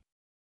penny.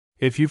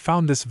 If you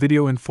found this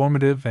video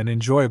informative and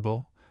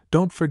enjoyable,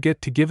 don't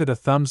forget to give it a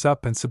thumbs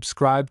up and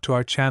subscribe to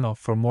our channel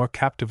for more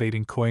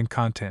captivating coin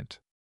content.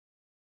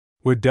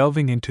 We're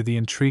delving into the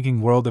intriguing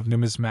world of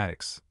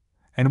numismatics,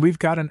 and we've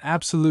got an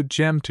absolute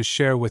gem to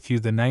share with you,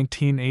 the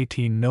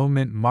 1918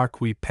 no-mint mark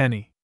wheat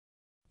penny.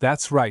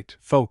 That's right,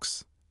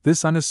 folks,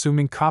 this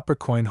unassuming copper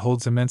coin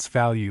holds immense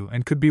value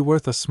and could be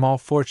worth a small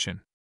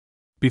fortune.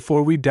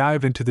 Before we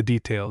dive into the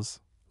details,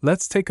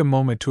 let's take a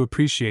moment to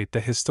appreciate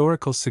the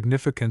historical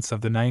significance of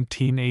the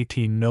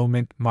 1918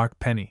 no-mint mark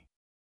penny.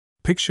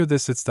 Picture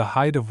this: it's the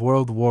height of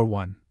World War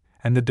I,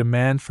 and the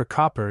demand for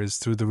copper is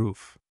through the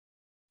roof.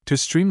 To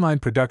streamline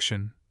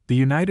production, the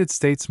United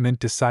States Mint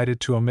decided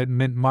to omit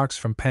mint marks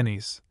from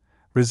pennies,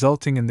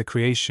 resulting in the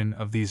creation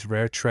of these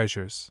rare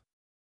treasures.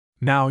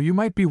 Now you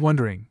might be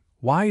wondering,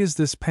 why is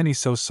this penny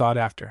so sought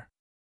after?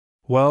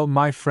 Well,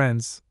 my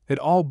friends, it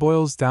all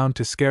boils down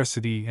to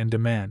scarcity and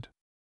demand.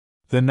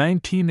 The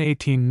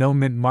 1918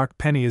 no-mint mark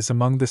penny is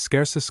among the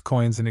scarcest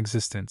coins in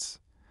existence,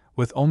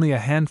 with only a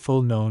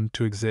handful known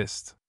to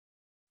exist.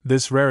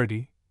 This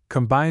rarity,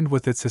 combined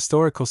with its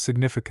historical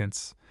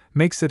significance,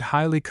 makes it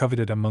highly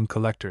coveted among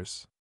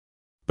collectors.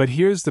 But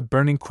here's the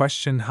burning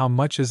question: how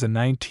much is a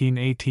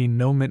 1918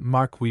 no-mint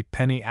mark wheat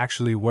penny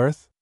actually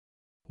worth?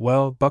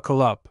 Well,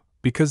 buckle up,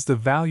 because the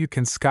value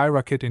can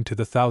skyrocket into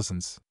the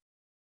thousands.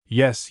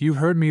 Yes, you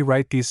heard me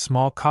right, these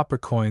small copper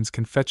coins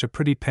can fetch a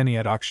pretty penny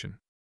at auction.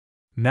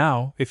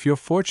 Now, if you're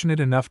fortunate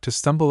enough to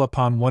stumble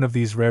upon one of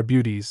these rare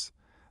beauties,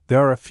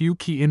 there are a few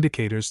key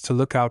indicators to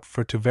look out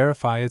for to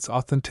verify its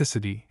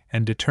authenticity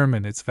and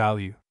determine its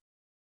value.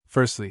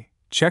 Firstly,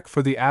 check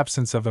for the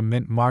absence of a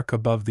mint mark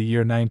above the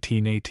year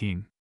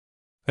 1918.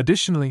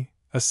 Additionally,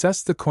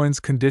 assess the coin's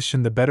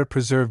condition. The better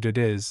preserved it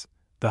is,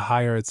 the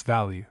higher its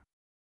value.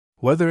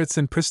 Whether it's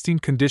in pristine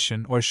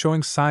condition or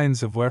showing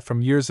signs of wear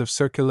from years of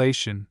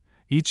circulation,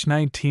 each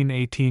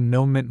 1918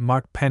 no-mint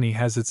mark penny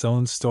has its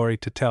own story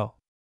to tell.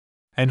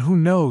 And who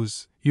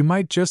knows, you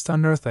might just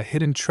unearth a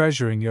hidden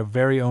treasure in your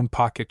very own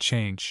pocket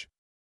change.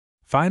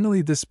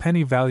 Finally, this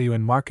penny value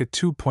in market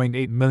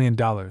 $2.8 million.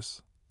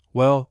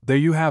 Well, there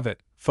you have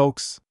it,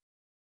 folks.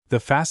 The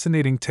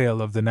fascinating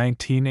tale of the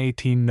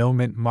 1918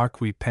 no-mint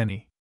Marquis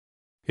penny.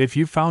 If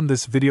you found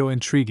this video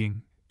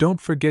intriguing,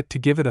 don't forget to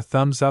give it a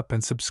thumbs up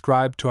and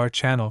subscribe to our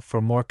channel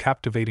for more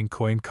captivating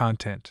coin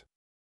content.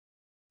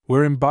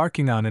 We're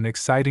embarking on an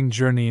exciting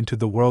journey into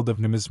the world of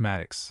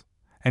numismatics,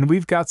 and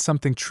we've got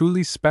something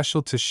truly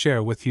special to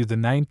share with you: the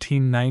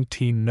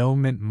 1919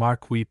 no-mint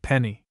Marquis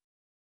penny.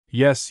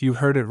 Yes, you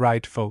heard it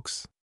right,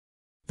 folks.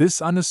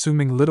 This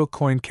unassuming little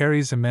coin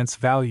carries immense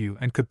value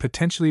and could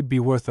potentially be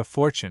worth a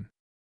fortune.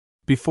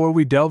 Before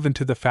we delve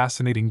into the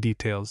fascinating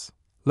details,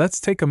 let's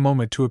take a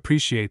moment to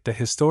appreciate the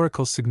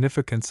historical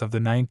significance of the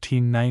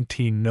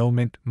 1919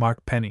 no-mint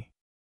Mark penny.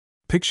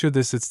 Picture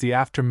this: it's the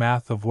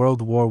aftermath of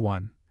World War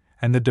I,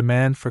 and the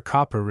demand for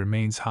copper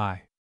remains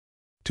high.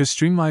 To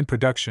streamline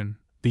production,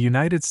 the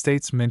United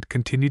States Mint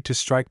continued to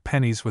strike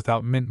pennies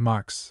without mint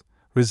marks,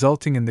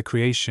 resulting in the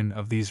creation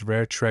of these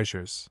rare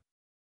treasures.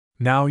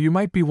 Now you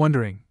might be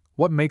wondering,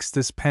 what makes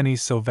this penny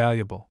so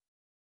valuable?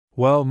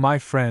 Well, my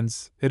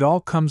friends, it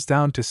all comes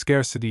down to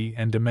scarcity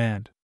and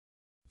demand.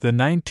 The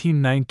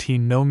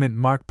 1919 no-mint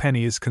Mark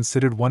penny is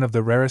considered one of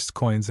the rarest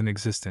coins in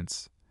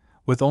existence,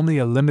 with only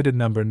a limited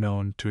number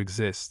known to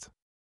exist.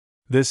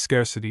 This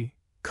scarcity,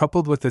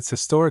 coupled with its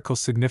historical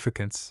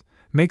significance,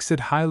 makes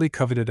it highly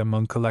coveted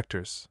among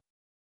collectors.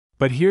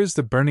 But here's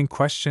the burning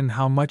question: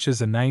 how much is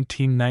a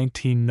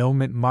 1919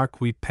 no-mint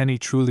Marquis penny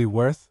truly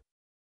worth?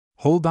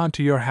 Hold on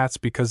to your hats,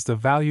 because the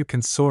value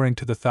can soar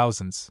into the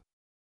thousands.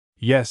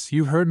 Yes,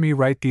 you heard me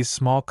right, these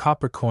small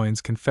copper coins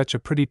can fetch a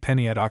pretty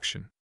penny at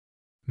auction.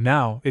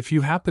 Now, if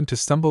you happen to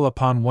stumble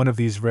upon one of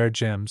these rare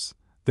gems,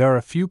 there are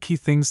a few key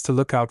things to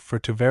look out for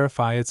to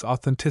verify its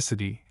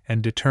authenticity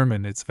and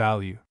determine its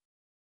value.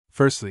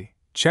 Firstly,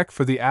 check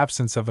for the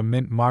absence of a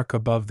mint mark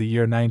above the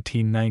year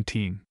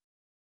 1919.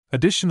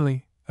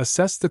 Additionally,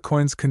 assess the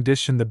coin's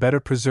condition. The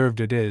better preserved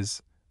it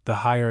is,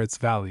 the higher its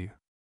value.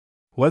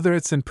 Whether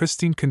it's in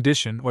pristine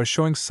condition or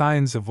showing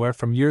signs of wear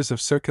from years of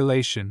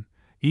circulation,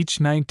 each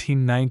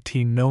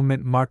 1919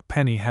 no-mint Mark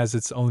penny has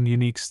its own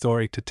unique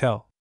story to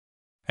tell.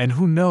 And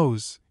who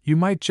knows, you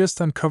might just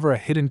uncover a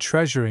hidden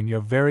treasure in your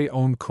very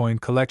own coin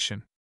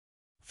collection.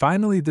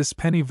 Finally, this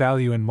penny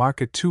value in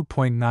market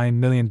 $2.9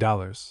 million.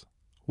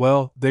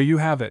 Well, there you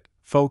have it,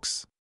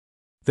 folks.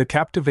 The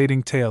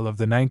captivating tale of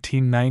the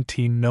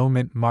 1919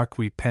 no-mint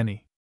Marquis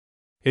penny.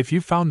 If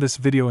you found this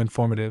video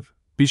informative,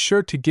 be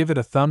sure to give it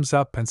a thumbs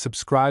up and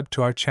subscribe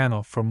to our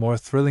channel for more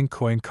thrilling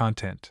coin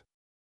content.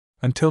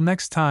 Until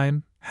next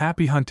time,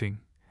 happy hunting,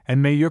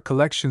 and may your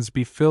collections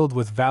be filled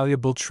with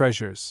valuable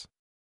treasures.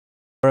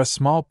 A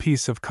small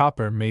piece of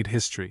copper made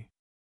history.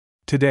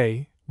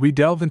 Today, we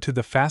delve into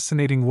the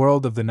fascinating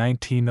world of the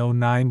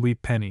 1909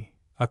 wheat penny,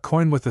 a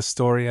coin with a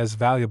story as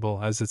valuable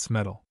as its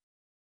metal.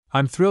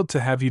 I'm thrilled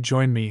to have you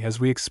join me as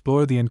we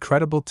explore the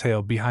incredible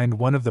tale behind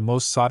one of the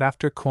most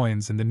sought-after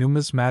coins in the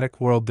numismatic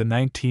world, the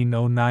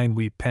 1909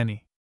 wheat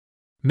penny.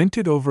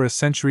 Minted over a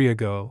century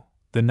ago,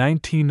 the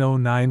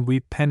 1909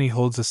 wheat penny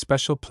holds a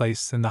special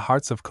place in the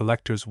hearts of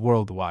collectors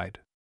worldwide.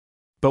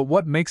 But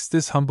what makes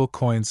this humble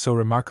coin so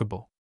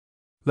remarkable?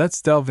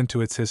 Let's delve into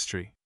its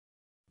history.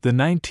 The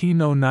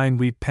 1909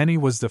 wheat penny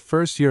was the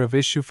first year of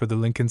issue for the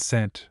Lincoln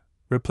cent,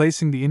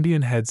 replacing the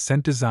Indian head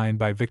cent designed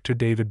by Victor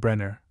David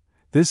Brenner.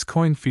 This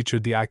coin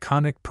featured the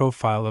iconic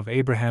profile of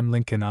Abraham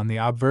Lincoln on the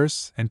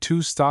obverse and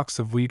two stalks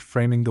of wheat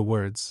framing the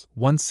words,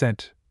 1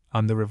 cent,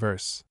 on the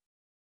reverse.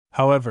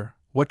 However,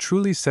 what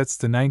truly sets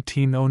the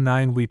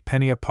 1909 wheat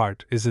penny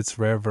apart is its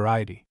rare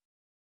variety.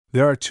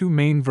 There are two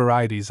main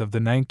varieties of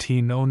the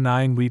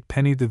 1909 wheat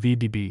penny: the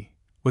VDB,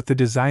 with the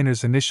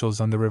designer's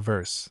initials on the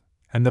reverse,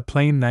 and the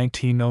plain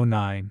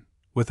 1909,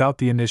 without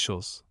the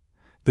initials.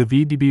 The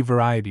VDB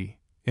variety,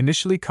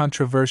 initially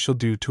controversial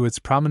due to its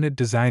prominent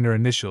designer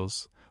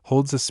initials,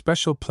 holds a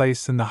special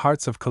place in the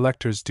hearts of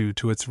collectors due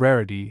to its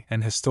rarity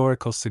and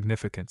historical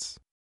significance.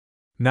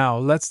 Now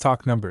let's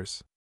talk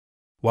numbers.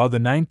 While the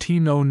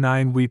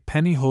 1909 wheat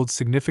penny holds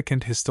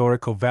significant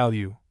historical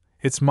value,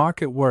 its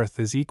market worth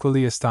is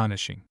equally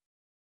astonishing.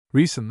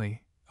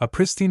 Recently, a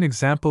pristine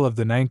example of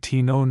the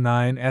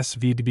 1909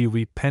 SVDB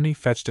wheat penny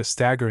fetched a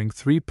staggering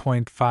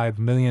 $3.5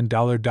 million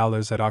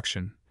at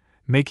auction,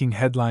 making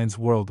headlines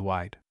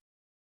worldwide.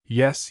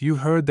 Yes, you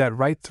heard that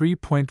right,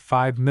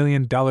 $3.5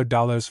 million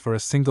for a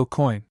single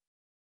coin.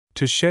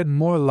 To shed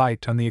more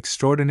light on the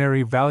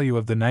extraordinary value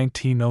of the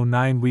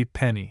 1909 wheat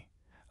penny,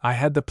 I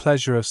had the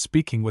pleasure of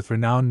speaking with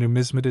renowned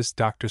numismatist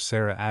Dr.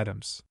 Sarah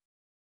Adams.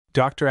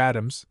 Dr.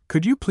 Adams,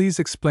 could you please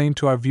explain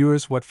to our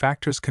viewers what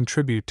factors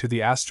contribute to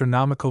the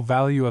astronomical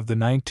value of the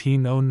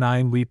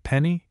 1909 wheat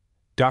penny?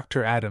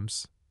 Dr.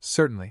 Adams,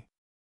 certainly.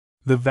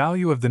 The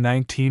value of the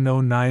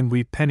 1909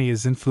 wheat penny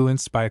is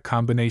influenced by a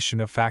combination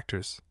of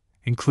factors,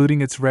 including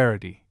its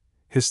rarity,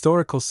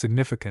 historical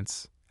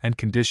significance, and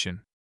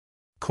condition.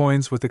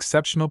 Coins with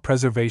exceptional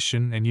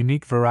preservation and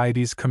unique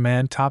varieties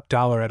command top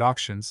dollar at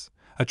auctions,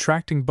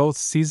 attracting both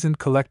seasoned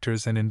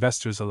collectors and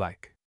investors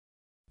alike.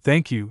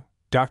 Thank you,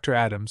 Dr.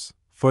 Adams,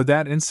 For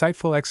that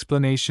insightful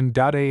explanation.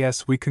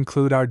 As we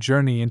conclude our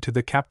journey into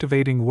the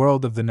captivating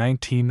world of the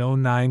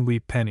 1909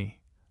 wheat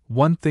penny,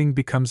 one thing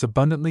becomes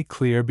abundantly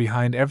clear: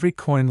 behind every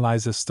coin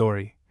lies a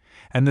story,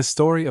 and the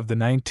story of the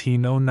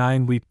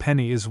 1909 wheat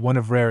penny is one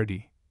of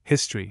rarity,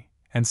 history,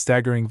 and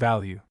staggering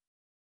value.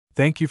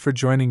 Thank you for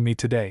joining me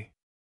today.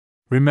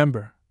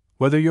 Remember,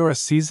 whether you're a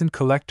seasoned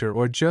collector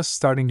or just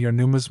starting your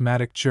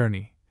numismatic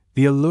journey,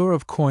 the allure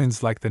of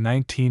coins like the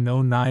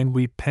 1909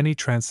 wheat penny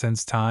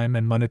transcends time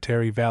and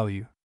monetary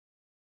value.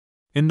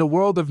 In the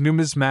world of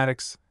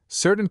numismatics,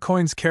 certain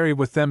coins carry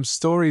with them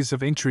stories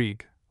of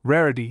intrigue,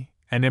 rarity,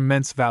 and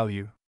immense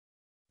value.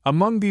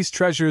 Among these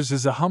treasures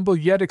is a humble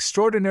yet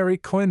extraordinary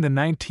coin, the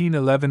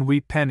 1911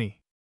 wheat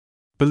penny.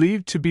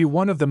 Believed to be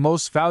one of the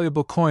most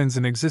valuable coins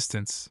in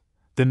existence,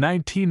 the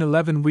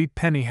 1911 wheat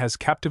penny has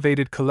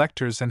captivated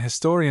collectors and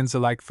historians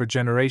alike for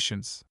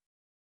generations.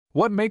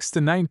 What makes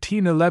the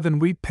 1911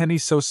 wheat penny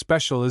so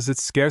special is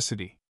its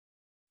scarcity.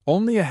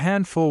 Only a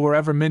handful were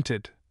ever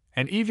minted,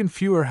 and even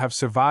fewer have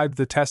survived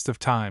the test of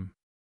time.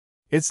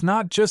 It's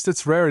not just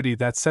its rarity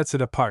that sets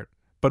it apart,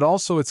 but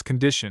also its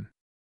condition.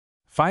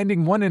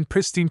 Finding one in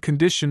pristine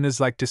condition is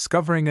like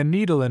discovering a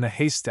needle in a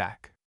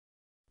haystack.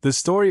 The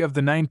story of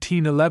the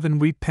 1911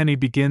 wheat penny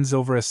begins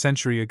over a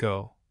century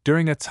ago,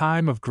 during a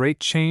time of great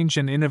change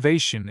and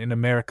innovation in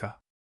America.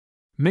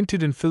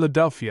 Minted in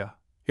Philadelphia,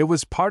 it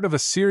was part of a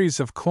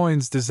series of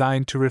coins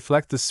designed to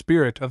reflect the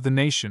spirit of the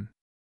nation.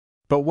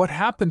 But what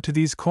happened to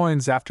these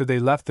coins after they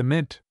left the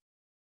mint?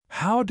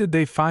 How did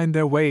they find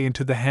their way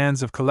into the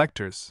hands of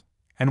collectors,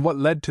 and what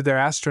led to their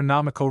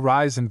astronomical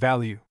rise in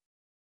value?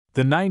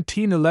 The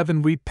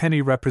 1911 wheat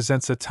penny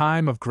represents a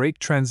time of great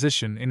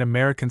transition in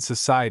American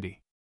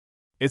society.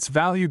 Its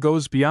value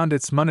goes beyond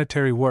its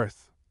monetary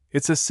worth.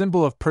 It's a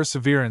symbol of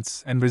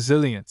perseverance and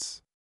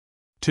resilience.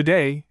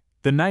 Today,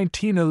 the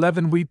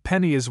 1911 wheat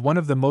penny is one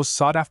of the most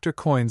sought-after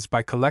coins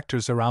by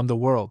collectors around the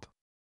world.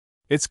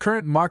 Its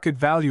current market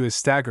value is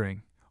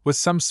staggering, with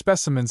some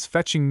specimens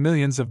fetching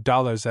millions of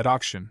dollars at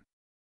auction.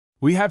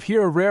 We have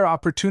here a rare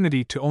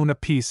opportunity to own a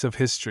piece of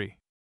history.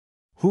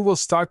 Who will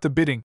start the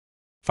bidding?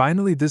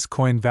 Finally, this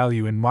coin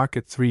value in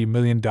market $3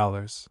 million.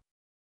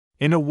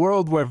 In a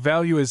world where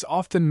value is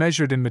often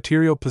measured in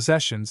material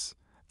possessions,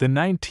 the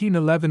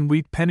 1911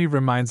 wheat penny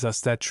reminds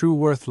us that true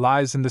worth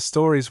lies in the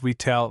stories we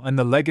tell and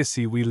the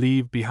legacy we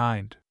leave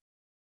behind.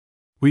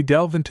 We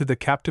delve into the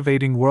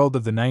captivating world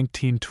of the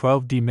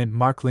 1912 D-Mint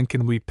Mark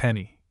Lincoln wheat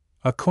penny,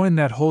 a coin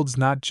that holds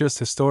not just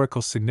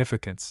historical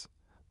significance,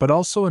 but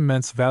also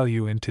immense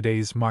value in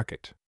today's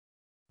market.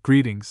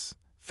 Greetings,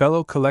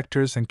 fellow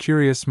collectors and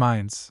curious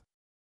minds.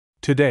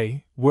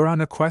 Today, we're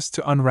on a quest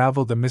to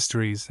unravel the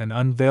mysteries and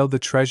unveil the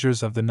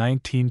treasures of the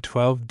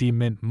 1912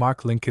 D-Mint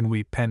Mark Lincoln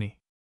wheat penny.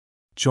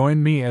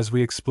 Join me as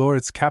we explore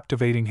its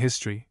captivating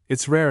history,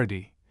 its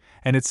rarity,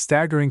 and its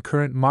staggering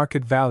current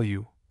market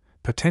value,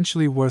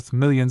 potentially worth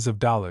millions of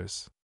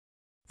dollars.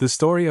 The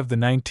story of the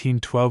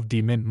 1912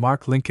 D-Mint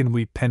Mark Lincoln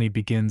wheat penny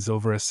begins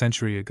over a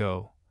century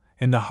ago,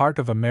 in the heart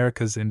of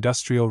America's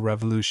Industrial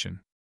Revolution.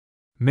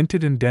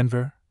 Minted in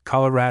Denver,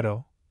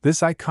 Colorado,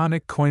 this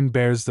iconic coin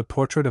bears the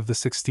portrait of the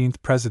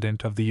 16th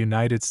President of the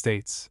United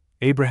States,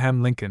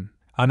 Abraham Lincoln,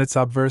 on its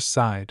obverse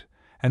side,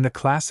 and the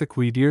classic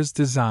wheat ears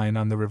design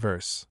on the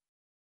reverse.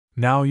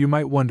 Now you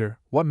might wonder,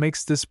 what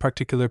makes this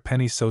particular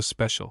penny so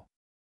special?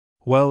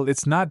 Well,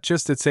 it's not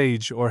just its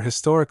age or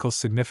historical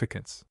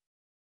significance.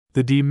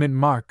 The D-Mint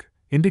mark,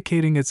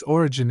 indicating its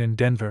origin in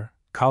Denver,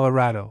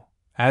 Colorado,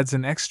 adds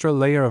an extra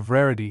layer of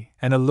rarity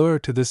and allure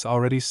to this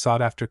already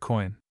sought-after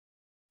coin.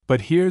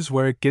 But here's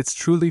where it gets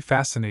truly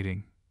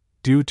fascinating.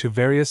 Due to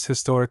various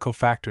historical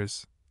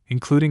factors,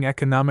 including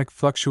economic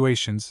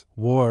fluctuations,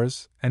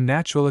 wars, and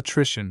natural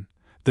attrition,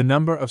 the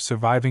number of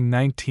surviving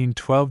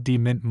 1912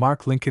 D-Mint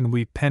Mark Lincoln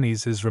wheat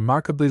pennies is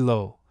remarkably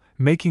low,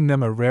 making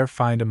them a rare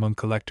find among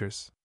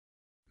collectors.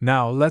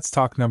 Now let's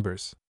talk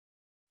numbers.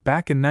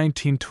 Back in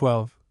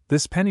 1912,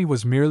 this penny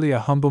was merely a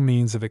humble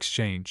means of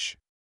exchange.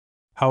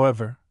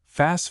 However,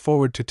 fast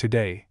forward to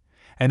today,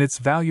 and its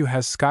value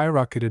has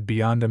skyrocketed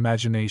beyond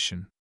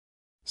imagination.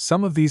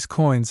 Some of these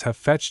coins have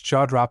fetched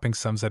jaw-dropping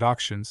sums at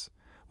auctions,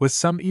 with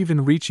some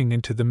even reaching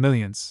into the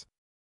millions.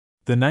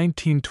 The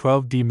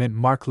 1912 D-Mint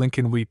Mark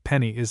Lincoln wheat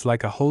penny is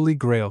like a holy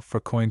grail for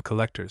coin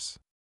collectors.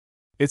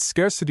 Its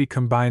scarcity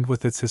combined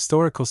with its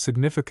historical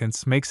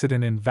significance makes it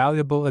an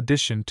invaluable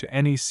addition to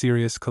any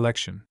serious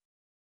collection.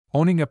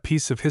 Owning a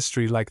piece of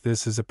history like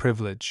this is a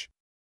privilege.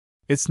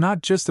 It's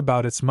not just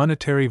about its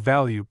monetary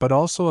value but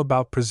also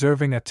about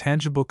preserving a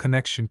tangible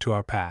connection to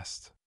our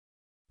past.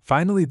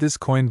 Finally, this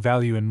coin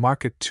value in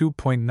market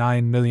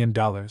 $2.9 million.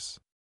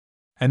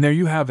 And there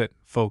you have it,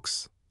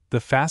 folks, the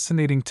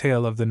fascinating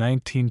tale of the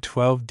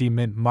 1912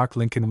 D-Mint Mark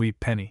Lincoln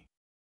wheat penny.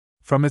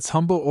 From its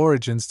humble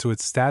origins to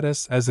its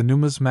status as a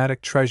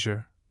numismatic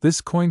treasure, this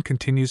coin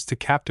continues to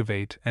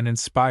captivate and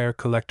inspire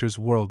collectors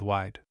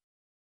worldwide.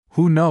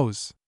 Who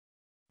knows?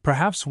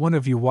 Perhaps one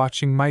of you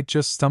watching might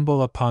just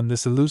stumble upon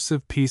this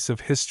elusive piece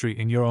of history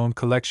in your own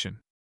collection.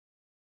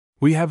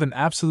 We have an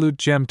absolute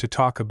gem to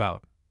talk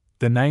about: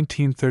 the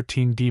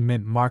 1913 D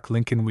Mint Mark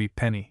Lincoln Wheat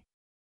Penny.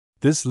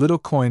 This little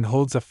coin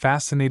holds a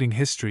fascinating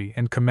history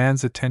and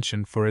commands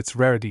attention for its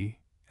rarity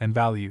and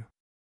value.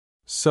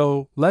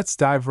 So, let's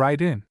dive right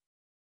in.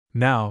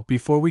 Now,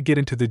 before we get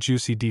into the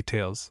juicy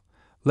details,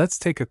 let's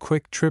take a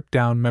quick trip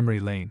down memory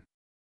lane.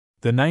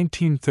 The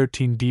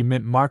 1913 D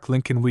Mint Mark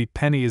Lincoln Wheat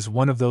Penny is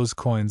one of those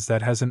coins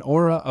that has an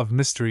aura of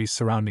mystery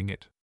surrounding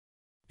it.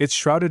 It's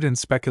shrouded in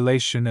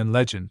speculation and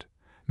legend,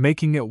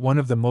 making it one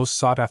of the most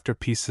sought-after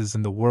pieces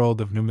in the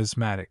world of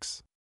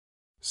numismatics.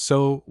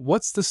 So,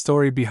 what's the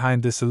story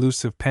behind this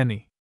elusive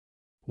penny?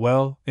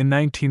 Well, in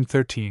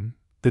 1913,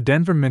 the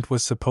Denver Mint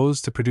was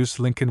supposed to produce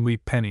Lincoln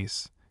Wheat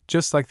pennies,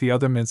 just like the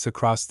other mints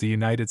across the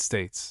United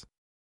States.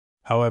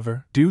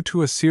 However, due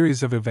to a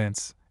series of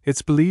events,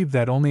 it's believed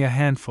that only a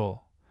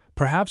handful,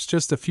 perhaps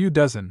just a few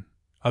dozen,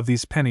 of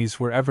these pennies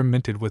were ever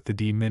minted with the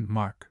D Mint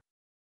mark.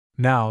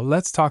 Now,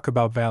 let's talk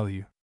about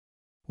value.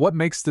 What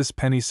makes this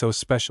penny so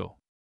special?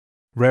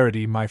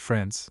 Rarity, my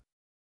friends.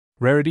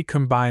 Rarity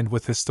combined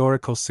with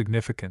historical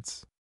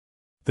significance.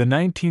 The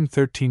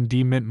 1913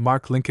 D Mint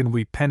Mark Lincoln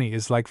Wheat Penny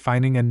is like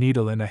finding a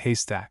needle in a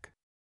haystack.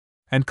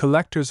 And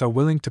collectors are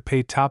willing to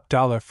pay top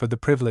dollar for the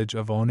privilege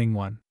of owning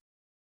one.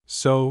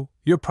 So,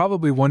 you're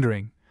probably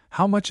wondering,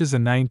 how much is a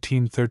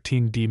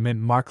 1913 D Mint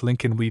Mark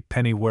Lincoln Wheat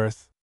Penny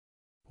worth?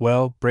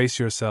 Well, brace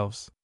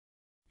yourselves.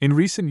 In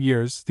recent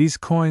years, these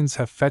coins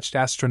have fetched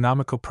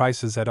astronomical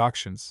prices at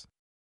auctions.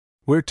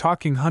 We're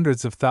talking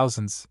hundreds of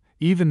thousands,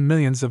 even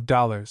millions of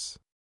dollars.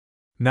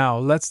 Now,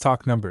 let's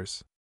talk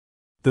numbers.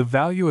 The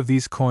value of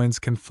these coins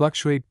can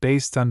fluctuate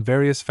based on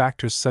various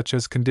factors such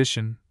as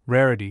condition,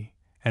 rarity,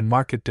 and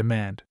market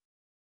demand.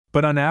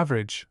 But on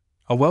average,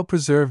 a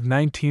well-preserved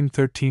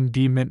 1913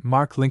 D Mint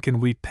Mark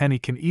Lincoln Wheat Penny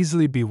can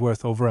easily be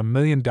worth over $1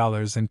 million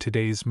in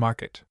today's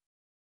market.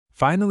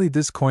 Finally,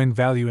 this coin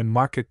value in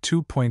market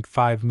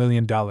 $2.5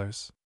 million.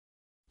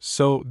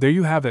 So, there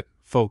you have it,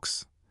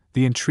 folks,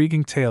 the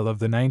intriguing tale of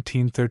the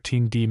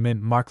 1913 D Mint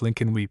Mark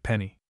Lincoln Wheat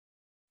Penny.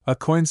 A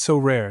coin so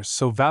rare,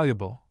 so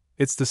valuable,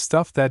 it's the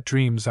stuff that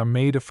dreams are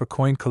made of for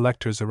coin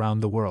collectors around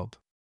the world.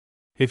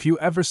 If you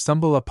ever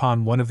stumble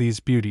upon one of these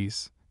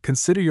beauties,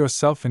 consider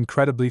yourself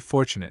incredibly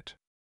fortunate.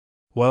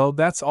 Well,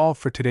 that's all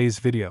for today's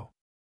video.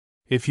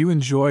 If you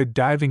enjoyed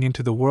diving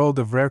into the world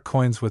of rare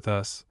coins with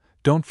us,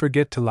 don't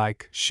forget to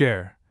like,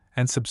 share,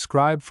 and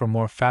subscribe for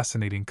more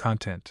fascinating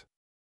content.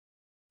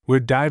 We're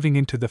diving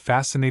into the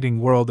fascinating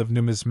world of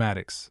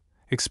numismatics,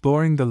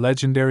 exploring the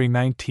legendary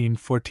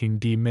 1914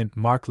 D Mint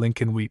Mark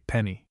Lincoln Wheat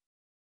Penny.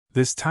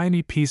 This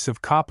tiny piece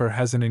of copper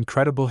has an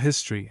incredible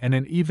history and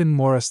an even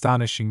more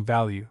astonishing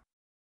value.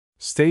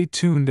 Stay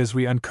tuned as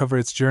we uncover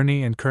its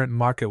journey and current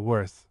market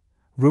worth,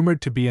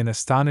 rumored to be an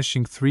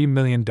astonishing $3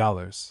 million.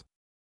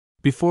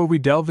 Before we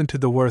delve into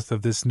the worth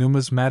of this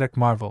numismatic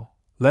marvel,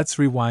 let's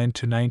rewind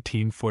to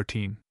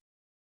 1914.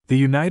 The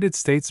United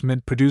States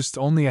Mint produced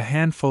only a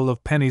handful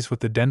of pennies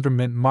with the Denver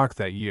Mint mark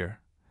that year,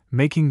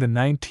 making the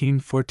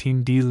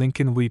 1914 D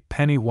Lincoln Wheat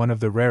Penny one of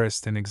the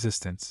rarest in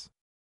existence.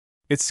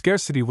 Its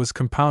scarcity was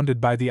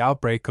compounded by the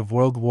outbreak of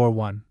World War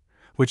I,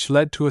 which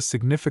led to a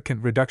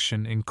significant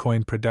reduction in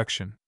coin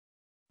production.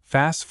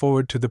 Fast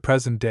forward to the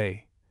present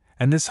day,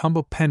 and this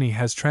humble penny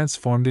has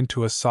transformed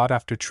into a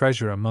sought-after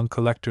treasure among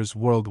collectors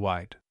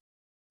worldwide.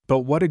 But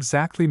what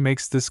exactly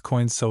makes this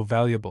coin so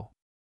valuable?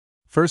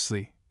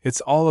 Firstly,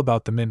 it's all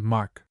about the mint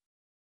mark.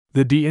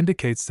 The D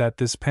indicates that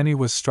this penny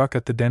was struck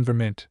at the Denver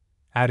Mint,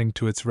 adding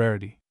to its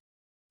rarity.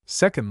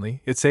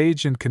 Secondly, its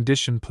age and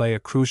condition play a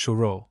crucial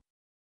role.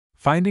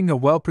 Finding a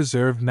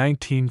well-preserved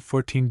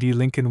 1914 D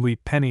Lincoln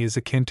Wheat Penny is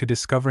akin to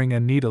discovering a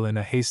needle in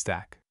a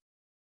haystack.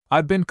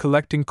 I've been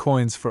collecting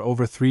coins for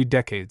over 3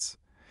 decades,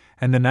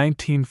 and the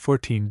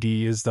 1914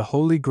 D is the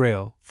holy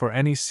grail for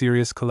any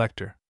serious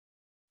collector.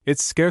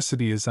 Its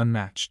scarcity is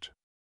unmatched.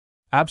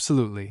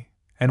 Absolutely,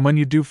 and when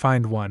you do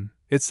find one,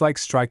 it's like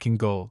striking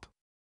gold.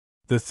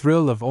 The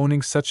thrill of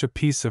owning such a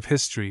piece of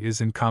history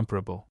is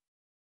incomparable.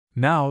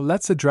 Now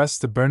let's address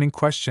the burning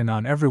question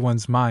on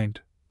everyone's mind,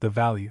 the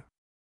value.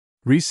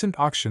 Recent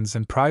auctions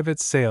and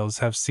private sales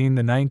have seen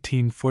the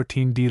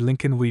 1914 D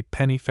Lincoln Wheat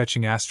Penny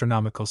fetching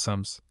astronomical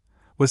sums,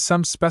 with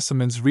some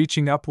specimens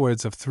reaching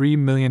upwards of $3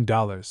 million.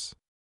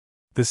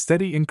 The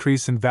steady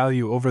increase in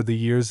value over the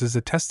years is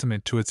a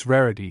testament to its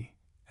rarity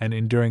and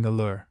enduring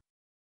allure.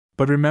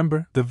 But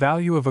remember, the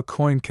value of a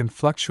coin can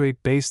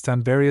fluctuate based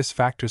on various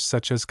factors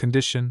such as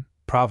condition,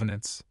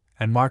 provenance,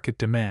 and market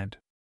demand.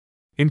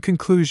 In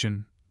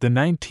conclusion, the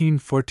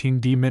 1914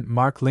 D Mint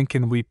Mark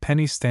Lincoln Wheat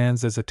Penny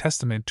stands as a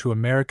testament to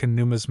American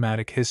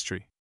numismatic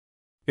history.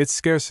 Its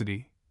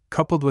scarcity,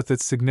 coupled with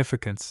its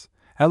significance,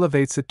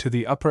 elevates it to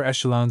the upper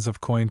echelons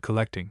of coin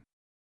collecting.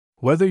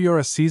 Whether you're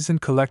a seasoned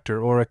collector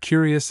or a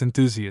curious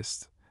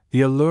enthusiast,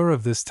 the allure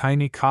of this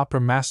tiny copper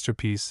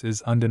masterpiece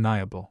is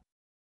undeniable.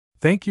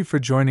 Thank you for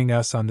joining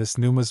us on this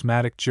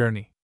numismatic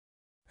journey.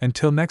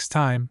 Until next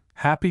time,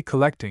 happy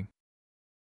collecting!